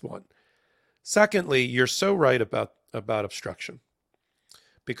 That's one. Secondly, you're so right about obstruction.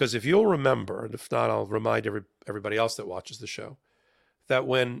 Because if you'll remember, and if not, I'll remind everybody else that watches the show, that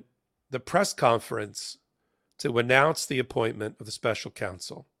when the press conference to announce the appointment of the special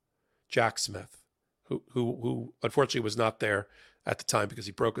counsel, Jack Smith, who unfortunately was not there at the time because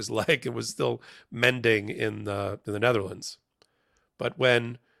he broke his leg and was still mending in the Netherlands. But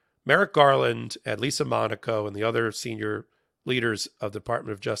when Merrick Garland and Lisa Monaco and the other senior leaders of the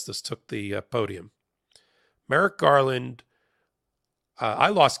Department of Justice took the podium, Merrick Garland, I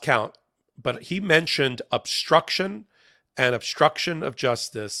lost count, but he mentioned obstruction and obstruction of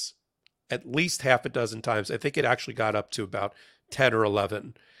justice at least half a dozen times. I think it actually got up to about 10 or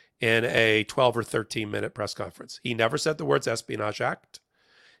 11 in a 12 or 13-minute press conference. He never said the words Espionage Act.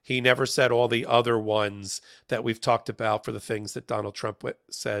 He never said all the other ones that we've talked about for the things that Donald Trump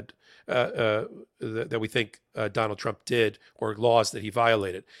said, that we think Donald Trump did, or laws that he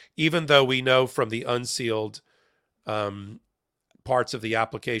violated. Even though we know from the unsealed parts of the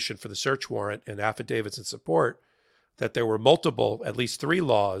application for the search warrant and affidavits in support that there were multiple, at least 3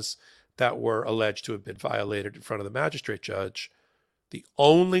 laws that were alleged to have been violated in front of the magistrate judge. The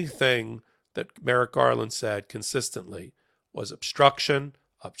only thing that Merrick Garland said consistently was obstruction,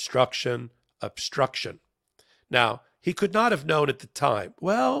 obstruction, obstruction. Now, he could not have known at the time.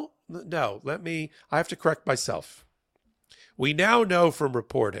 Well, no, I have to correct myself. We now know from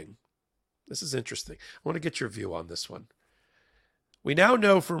reporting, this is interesting. I want to get your view on this one. We now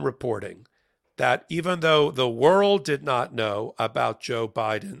know from reporting that even though the world did not know about Joe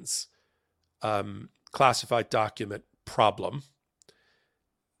Biden's classified document problem,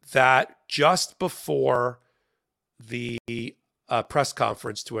 that just before the press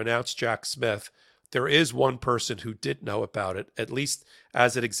conference to announce Jack Smith, there is one person who did know about it, at least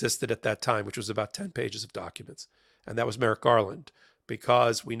as it existed at that time, which was about 10 pages of documents. And that was Merrick Garland,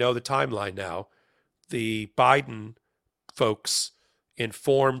 because we know the timeline now. The Biden folks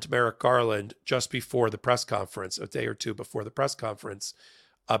informed Merrick Garland just before the press conference, a day or two before the press conference,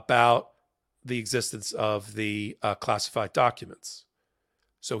 about the existence of the classified documents.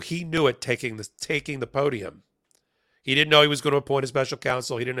 So he knew it taking the podium. He didn't know he was going to appoint a special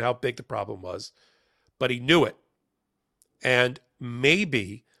counsel. He didn't know how big the problem was, but he knew it. And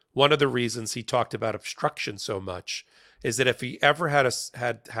maybe one of the reasons he talked about obstruction so much is that if he ever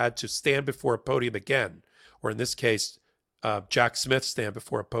had to stand before a podium again, or in this case, Jack Smith stand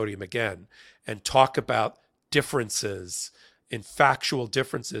before a podium again and talk about differences in factual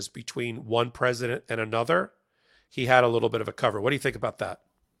differences between one president and another, he had a little bit of a cover. What do you think about that?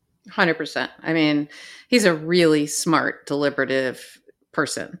 100%. I mean, he's a really smart, deliberative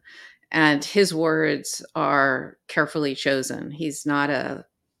person. And his words are carefully chosen. He's not a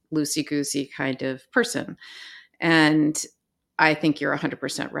loosey-goosey kind of person. And I think you're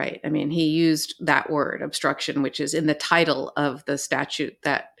 100% right. I mean, he used that word, obstruction, which is in the title of the statute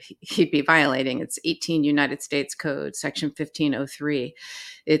that he'd be violating. It's 18 United States Code, Section 1503.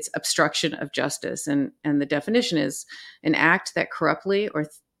 It's obstruction of justice. And the definition is an act that corruptly or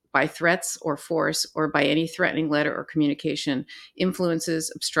by threats or force or by any threatening letter or communication influences,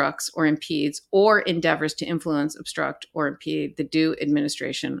 obstructs, or impedes, or endeavors to influence, obstruct, or impede the due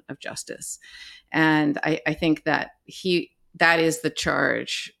administration of justice. And I think that that is the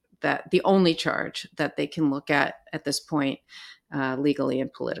charge, that the only charge that they can look at this point, legally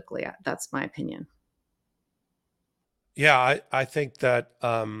and politically. That's my opinion. Yeah, I think that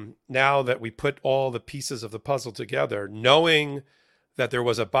now that we put all the pieces of the puzzle together, knowing that there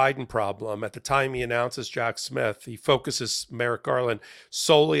was a Biden problem, at the time he announces Jack Smith, he focuses Merrick Garland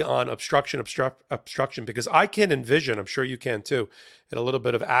solely on obstruction, because I can envision, I'm sure you can too, in a little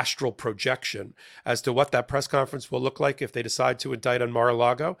bit of astral projection as to what that press conference will look like if they decide to indict on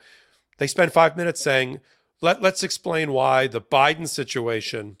Mar-a-Lago. They spend 5 minutes saying, let's explain why the Biden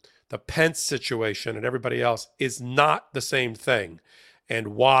situation, the Pence situation, and everybody else is not the same thing,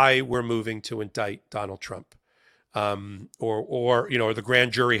 and why we're moving to indict Donald Trump. Or the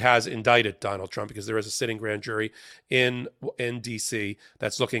grand jury has indicted Donald Trump, because there is a sitting grand jury in D.C.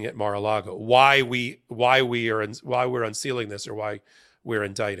 that's looking at Mar-a-Lago. Why we're unsealing this, or why we're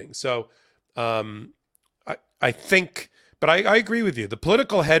indicting. So I think, but I agree with you. The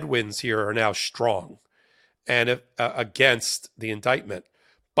political headwinds here are now strong, and against the indictment.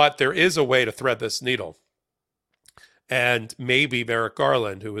 But there is a way to thread this needle, and maybe Merrick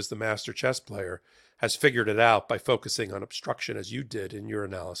Garland, who is the master chess player, has figured it out by focusing on obstruction, as you did in your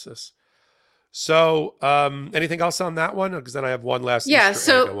analysis. So anything else on that one? Because then I have one last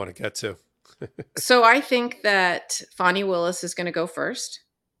Easter egg I want to get to. So I think that Fani Willis is going to go first.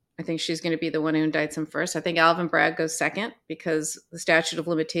 I think she's going to be the one who indicts him first. I think Alvin Bragg goes second, because the statute of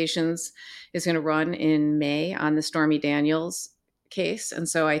limitations is going to run in May on the Stormy Daniels case. And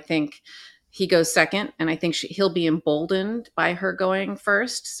so I think he goes second, and I think he'll be emboldened by her going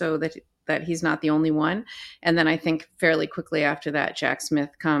first, so that he's not the only one. And then I think fairly quickly after that, Jack Smith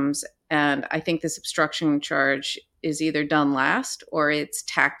comes. And I think this obstruction charge is either done last, or it's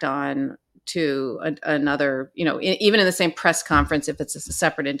tacked on to another, even in the same press conference, if it's a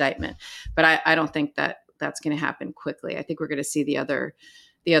separate indictment. But I don't think that that's going to happen quickly. I think we're going to see the other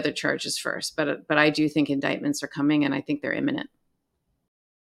charges first. But I do think indictments are coming, and I think they're imminent.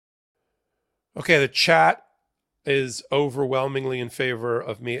 Okay, the chat is overwhelmingly in favor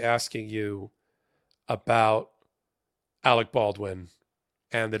of me asking you about Alec Baldwin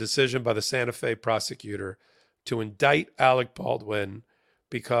and the decision by the Santa Fe prosecutor to indict Alec Baldwin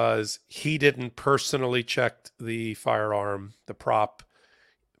because he didn't personally check the firearm, the prop,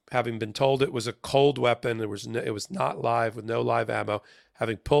 having been told it was a cold weapon. It was not live, with no live ammo,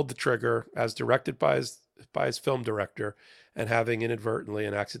 having pulled the trigger as directed by his film director, and having inadvertently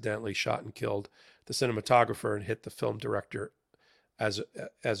and accidentally shot and killed the cinematographer and hit the film director as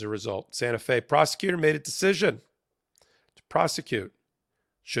a result. Santa Fe prosecutor made a decision to prosecute.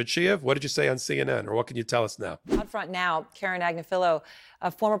 Should she have? What did you say on CNN, or what can you tell us now? Out front now, Karen Agnifilo, a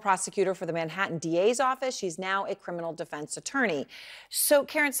former prosecutor for the Manhattan DA's office. She's now a criminal defense attorney. So,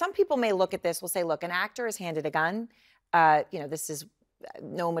 Karen, some people may look at this, will say, look, an actor is handed a gun. This is,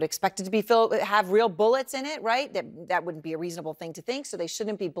 no one would expect it to have real bullets in it, right? That wouldn't be a reasonable thing to think, so they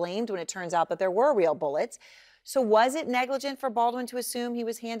shouldn't be blamed when it turns out that there were real bullets. So was it negligent for Baldwin to assume he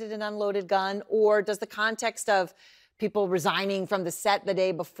was handed an unloaded gun, or does the context of people resigning from the set the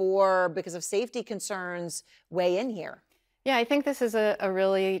day before because of safety concerns weigh in here? Yeah, I think this is a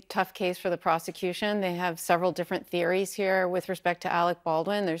really tough case for the prosecution. They have several different theories here with respect to Alec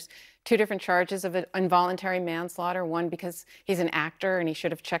Baldwin. There's two different charges of involuntary manslaughter, one because he's an actor and he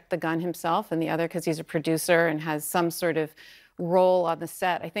should have checked the gun himself, and the other because he's a producer and has some sort of role on the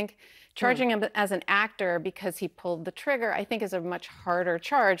set. I think charging him as an actor because he pulled the trigger, I think, is a much harder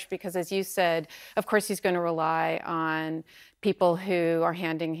charge, because, as you said, of course he's going to rely on people who are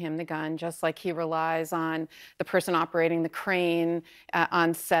handing him the gun, just like he relies on the person operating the crane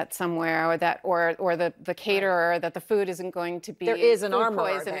on set somewhere, or the caterer, that the food isn't going to be there is an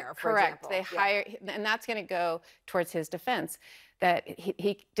armorer poison. there, for correct. example. They hire, and that's going to go towards his defense. that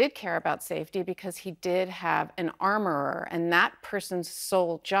he did care about safety because he did have an armorer, and that person's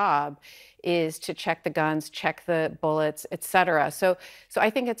sole job is to check the guns, check the bullets, et cetera. So I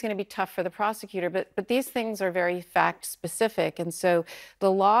think it's going to be tough for the prosecutor, but these things are very fact specific. And so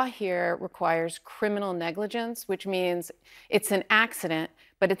the law here requires criminal negligence, which means it's an accident,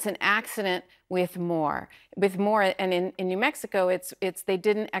 but it's an accident with more. And in New Mexico, it's they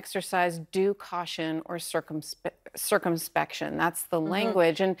didn't exercise due caution or circumspection. That's the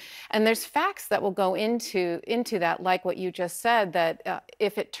language. And there's facts that will go into that, like what you just said, that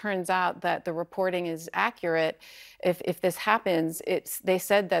if it turns out that the reporting is accurate, if this happens, they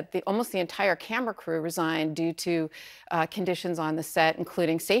said that almost the entire camera crew resigned due to conditions on the set,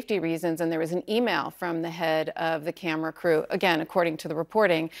 including safety reasons. And there was an email from the head of the camera crew, again, according to the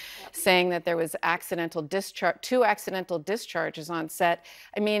reporting, saying that there was two accidental discharges on set.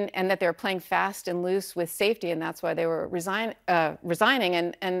 I mean, and that they were playing fast and loose with safety, and that's why they were resigning.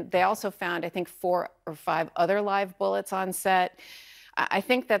 And they also found, I think, 4 or 5 other live bullets on set. I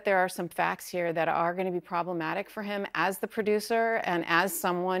think that there are some facts here that are going to be problematic for him as the producer and as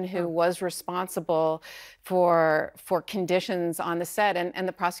someone who was responsible for conditions on the set. And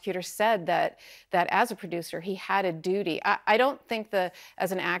the prosecutor said that as a producer, he had a duty. I don't think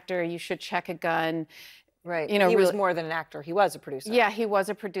as an actor, you should check a gun. Right. He was more than an actor. He was a producer. Yeah, he was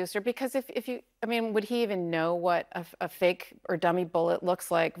a producer, because would he even know what a fake or dummy bullet looks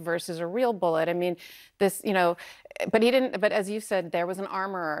like versus a real bullet? I mean, but he didn't, but as you said, there was an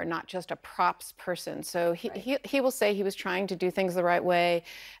armorer, not just a props person. So he will say he was trying to do things the right way.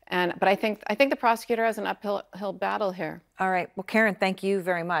 But I think the prosecutor has an uphill battle here. All right. Well, Karen, thank you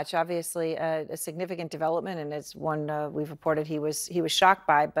very much. Obviously, a significant development, and it's one we've reported he was shocked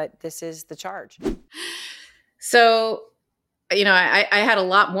by, but this is the charge. So, I had a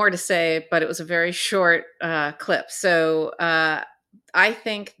lot more to say, but it was a very short clip. So I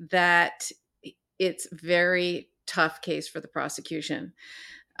think that it's very tough case for the prosecution.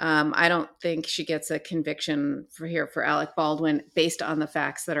 I don't think she gets a conviction for Alec Baldwin based on the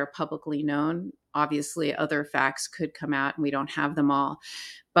facts that are publicly known. Obviously, other facts could come out, and we don't have them all.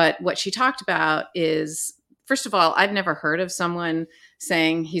 But what she talked about is, first of all, I've never heard of someone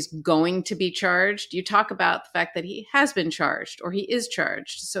saying he's going to be charged. You talk about the fact that he has been charged or he is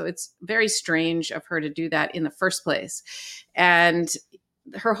charged. So it's very strange of her to do that in the first place. And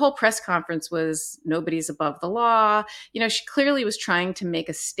her whole press conference was nobody's above the law. She clearly was trying to make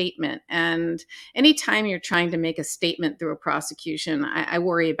a statement. And anytime you're trying to make a statement through a prosecution, I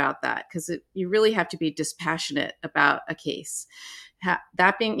worry about that, because you really have to be dispassionate about a case.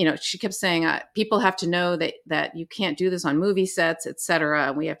 That being, she kept saying, people have to know that you can't do this on movie sets, et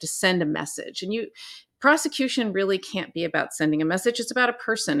cetera. We have to send a message. And prosecution really can't be about sending a message. It's about a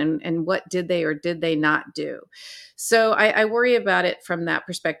person and what did they or did they not do. So I worry about it from that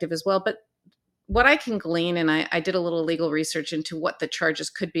perspective as well. But what I can glean, and I did a little legal research into what the charges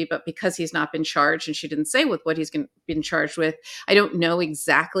could be, but because he's not been charged, and she didn't say with what he's been charged with, I don't know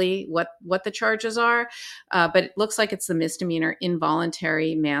exactly what the charges are. But it looks like it's the misdemeanor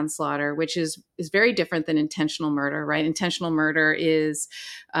involuntary manslaughter, which is very different than intentional murder, right? Intentional murder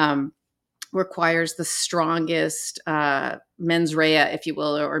requires the strongest mens rea, if you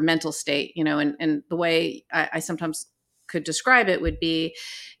will, or mental state, and the way I sometimes could describe it would be,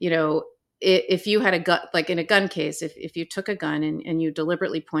 if you had a gun, like in a gun case, if you took a gun and you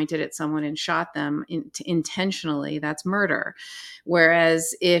deliberately pointed at someone and shot them intentionally, that's murder.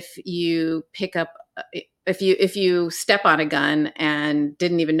 Whereas if you if you step on a gun and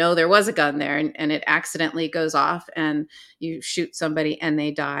didn't even know there was a gun there, and it accidentally goes off and you shoot somebody and they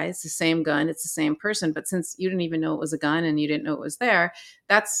die, it's the same gun, it's the same person. But since you didn't even know it was a gun and you didn't know it was there,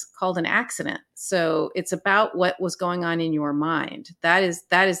 that's called an accident. So it's about what was going on in your mind. That is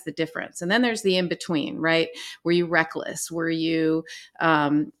the difference. And then there's the in between, right? Were you reckless? Were you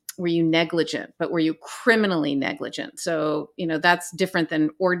negligent, but were you criminally negligent? So, that's different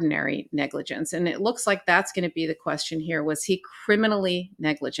than ordinary negligence. And it looks like that's going to be the question here. Was he criminally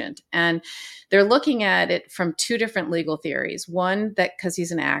negligent? And they're looking at it from 2 different legal theories. One, that because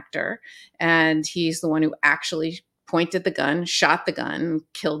he's an actor and he's the one who actually pointed the gun, shot the gun,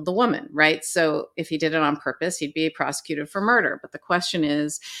 killed the woman, right? So if he did it on purpose, he'd be prosecuted for murder. But the question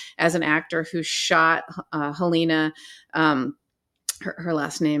is, as an actor who shot Helena, her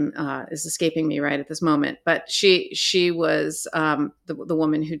last name is escaping me right at this moment, but she was the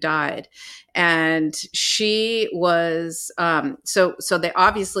woman who died, and she was so they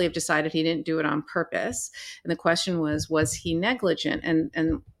obviously have decided he didn't do it on purpose, and the question was he negligent?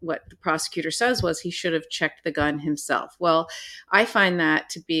 And what the prosecutor says was he should have checked the gun himself. Well, I find that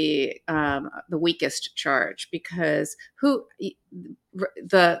to be the weakest charge, because the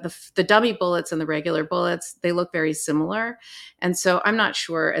dummy bullets and the regular bullets, they look very similar. And so I'm not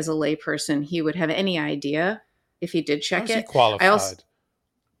sure as a layperson he would have any idea if he did check How is it. he qualified?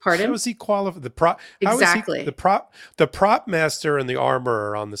 Pardon? How is he qualified? Exactly. The prop master and the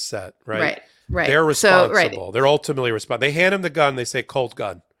armorer on the set, right? Right. They're responsible. So, right. They're ultimately responsible. They hand him the gun. They say cold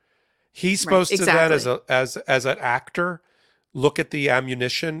gun. He's supposed to then, as an actor, look at the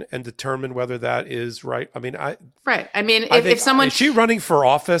ammunition and determine whether that is right. I mean, if someone, is she running for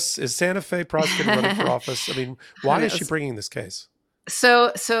office? Is Santa Fe prosecutor running for office? I mean, why is she bringing this case? So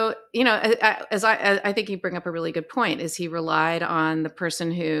as I think you bring up a really good point, is he relied on the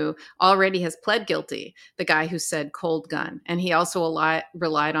person who already has pled guilty, the guy who said cold gun, and he also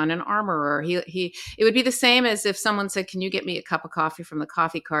relied on an armorer. It would be the same as if someone said, "Can you get me a cup of coffee from the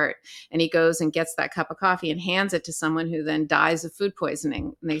coffee cart?" And he goes and gets that cup of coffee and hands it to someone who then dies of food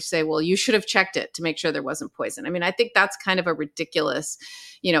poisoning. And they say, "Well, you should have checked it to make sure there wasn't poison." I mean, I think that's kind of a ridiculous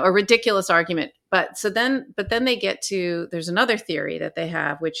argument. But then they get to, there's another theory that they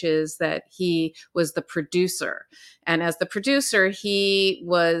have, which is that he was the producer. And as the producer, he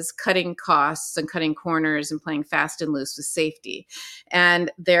was cutting costs and cutting corners and playing fast and loose with safety.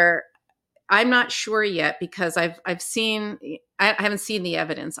 And I'm not sure yet, because I haven't seen the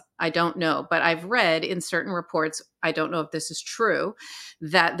evidence. I don't know, but I've read in certain reports, I don't know if this is true,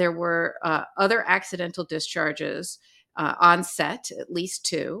 that there were other accidental discharges on set, at least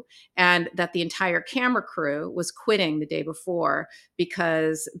 2, and that the entire camera crew was quitting the day before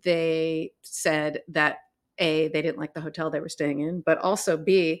because they said that A, they didn't like the hotel they were staying in, but also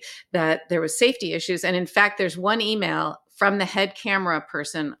B, that there was safety issues. And in fact, there's one email from the head camera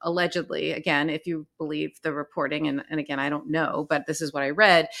person, allegedly, again, if you believe the reporting, and again, I don't know, but this is what I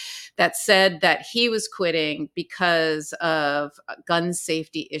read, that said that he was quitting because of gun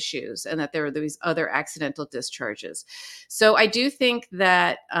safety issues and that there were these other accidental discharges. So I do think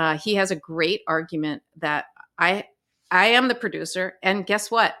that he has a great argument that I am the producer, and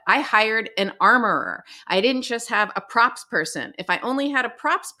guess what? I hired an armorer. I didn't just have a props person. If I only had a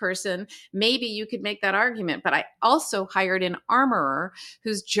props person, maybe you could make that argument. But I also hired an armorer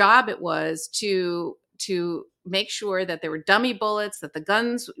whose job it was to make sure that there were dummy bullets, that the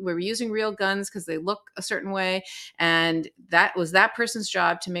guns, we were using real guns because they look a certain way. And that was that person's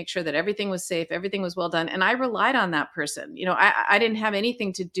job to make sure that everything was safe, everything was well done. And I relied on that person. I didn't have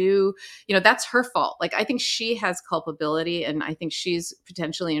anything to do, that's her fault. Like, I think she has culpability, and I think she's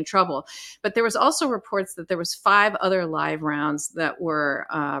potentially in trouble. But there was also reports that there was 5 other live rounds that were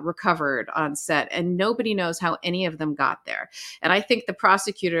recovered on set, and nobody knows how any of them got there. And I think the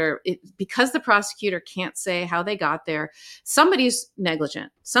prosecutor, because the prosecutor can't say how they got there, somebody's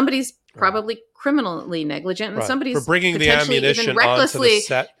negligent. Somebody's probably criminally negligent, and somebody's for bringing the ammunition even recklessly onto the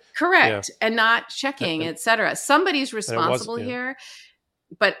set. Correct, and not checking, et cetera. Somebody's responsible here.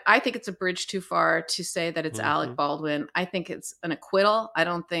 But I think it's a bridge too far to say that it's Alec Baldwin. I think it's an acquittal. I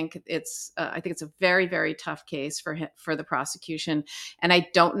don't think it's. I think it's a very, very tough case for the prosecution. And I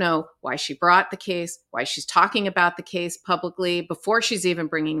don't know why she brought the case, why she's talking about the case publicly before she's even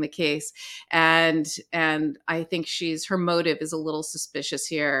bringing the case. And I think her motive is a little suspicious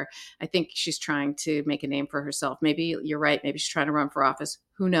here. I think she's trying to make a name for herself. Maybe you're right. Maybe she's trying to run for office.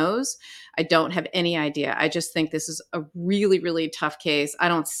 Who knows? I don't have any idea. I just think this is a really, really tough case. I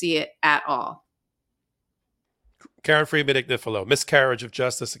don't see it at all. Karen Friedman-Ignifilo, miscarriage of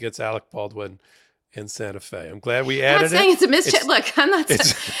justice against Alec Baldwin in Santa Fe. I'm glad we added it. I'm not saying it's a miscarriage. Look, I'm not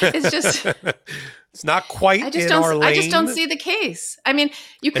saying it's just. It's not quite in our lane. I just don't see the case. I mean,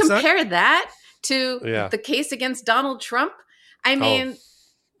 you compare that to the case against Donald Trump. I mean,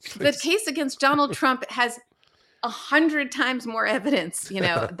 the case against Donald Trump has 100 times more evidence,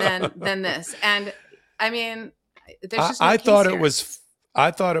 than this. And I mean, there's just no I case thought here.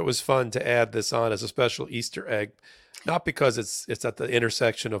 I thought it was fun to add this on as a special Easter egg, not because it's at the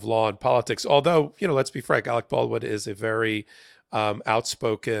intersection of law and politics. Although, let's be frank, Alec Baldwin is a very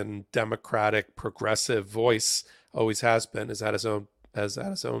outspoken, democratic, progressive voice. Always has been. Has had his own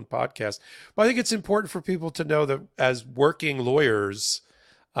podcast. But I think it's important for people to know that as working lawyers,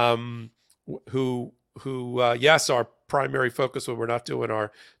 who yes, our primary focus when we're not doing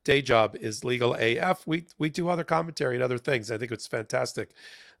our day job is legal AF. We do other commentary and other things. I think it's fantastic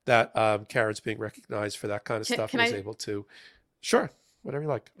that Karen's being recognized for that kind of stuff and is able to Sure. Whatever you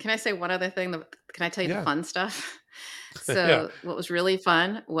like. Can I say one other thing? Can I tell you the fun stuff? So Yeah. what was really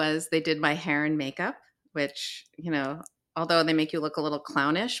fun was they did my hair and makeup, which, although they make you look a little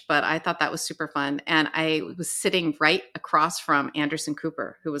clownish, but I thought that was super fun. And I was sitting right across from Anderson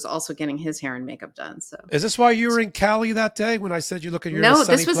Cooper, who was also getting his hair and makeup done. So Is this why you were in Cali that day when I said you look at your No,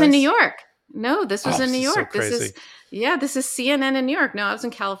 this was in New York. No, this was in New this is so York. crazy. This is CNN in New York. No, I was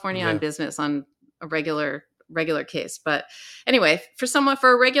in California Yeah. on business on a regular case. But anyway, for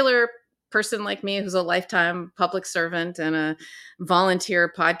a regular person like me who's a lifetime public servant and a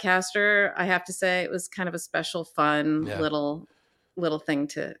volunteer podcaster, I have to say it was kind of a special, fun little thing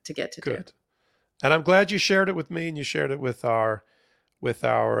to get to do. And I'm glad you shared it with me, and you shared it with our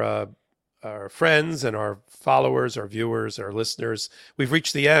friends and our followers, our viewers, our listeners. We've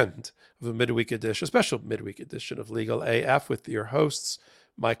reached the end of a midweek edition, a special midweek edition of Legal AF with your hosts,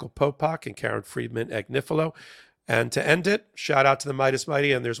 Michael Popak and Karen Friedman Agnifilo. And to end it, shout out to the Midas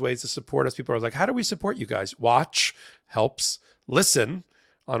Mighty. And there's ways to support us. People are like, how do we support you guys? Watch helps. Listen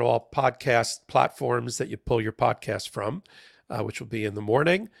on all podcast platforms that you pull your podcast from, which will be in the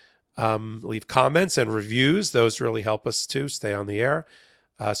morning. Leave comments and reviews. Those really help us to stay on the air.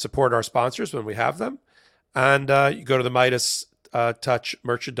 Support our sponsors when we have them. And you go to the Midas Touch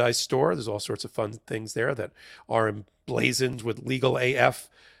merchandise store. There's all sorts of fun things there that are emblazoned with Legal AF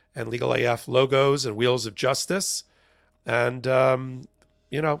and Legal AF logos and Wheels of Justice. And,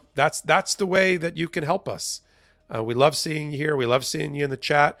 that's the way that you can help us. We love seeing you here. We love seeing you in the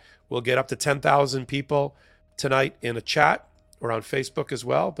chat. We'll get up to 10,000 people tonight in a chat or on Facebook as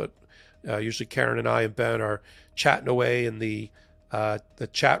well. But usually Karen and I and Ben are chatting away in the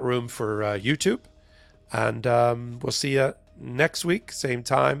chat room for YouTube. And we'll see you next week, same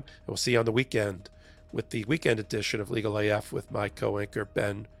time. We'll see you on the weekend with the weekend edition of Legal AF with my co-anchor,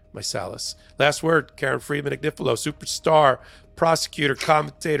 Ben Meisalis. Last word, Karen Friedman Agnifilo, superstar, prosecutor,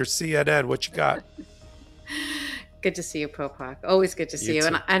 commentator, CNN. What you got? Good to see you, Popak. Always good to see you.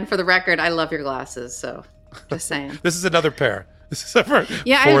 Too. And for the record, I love your glasses. So just saying. This is another pair. This is for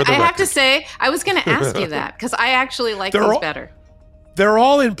I have to say, I was going to ask you that because I actually like these better. They're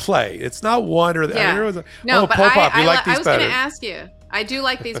all in play. It's not one or the other. No, but Popak, we like these I was better. going to ask you. I do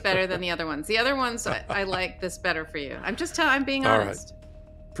like these better than the other ones. The other ones, I like this better for you. I'm being honest. Right.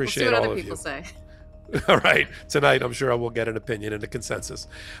 Appreciate we'll see what all other of people you. say. All right. Tonight, I'm sure I will get an opinion and a consensus.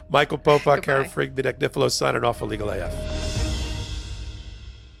 Michael Popak, Karen Friedman Agnifilo signing off for Legal AF.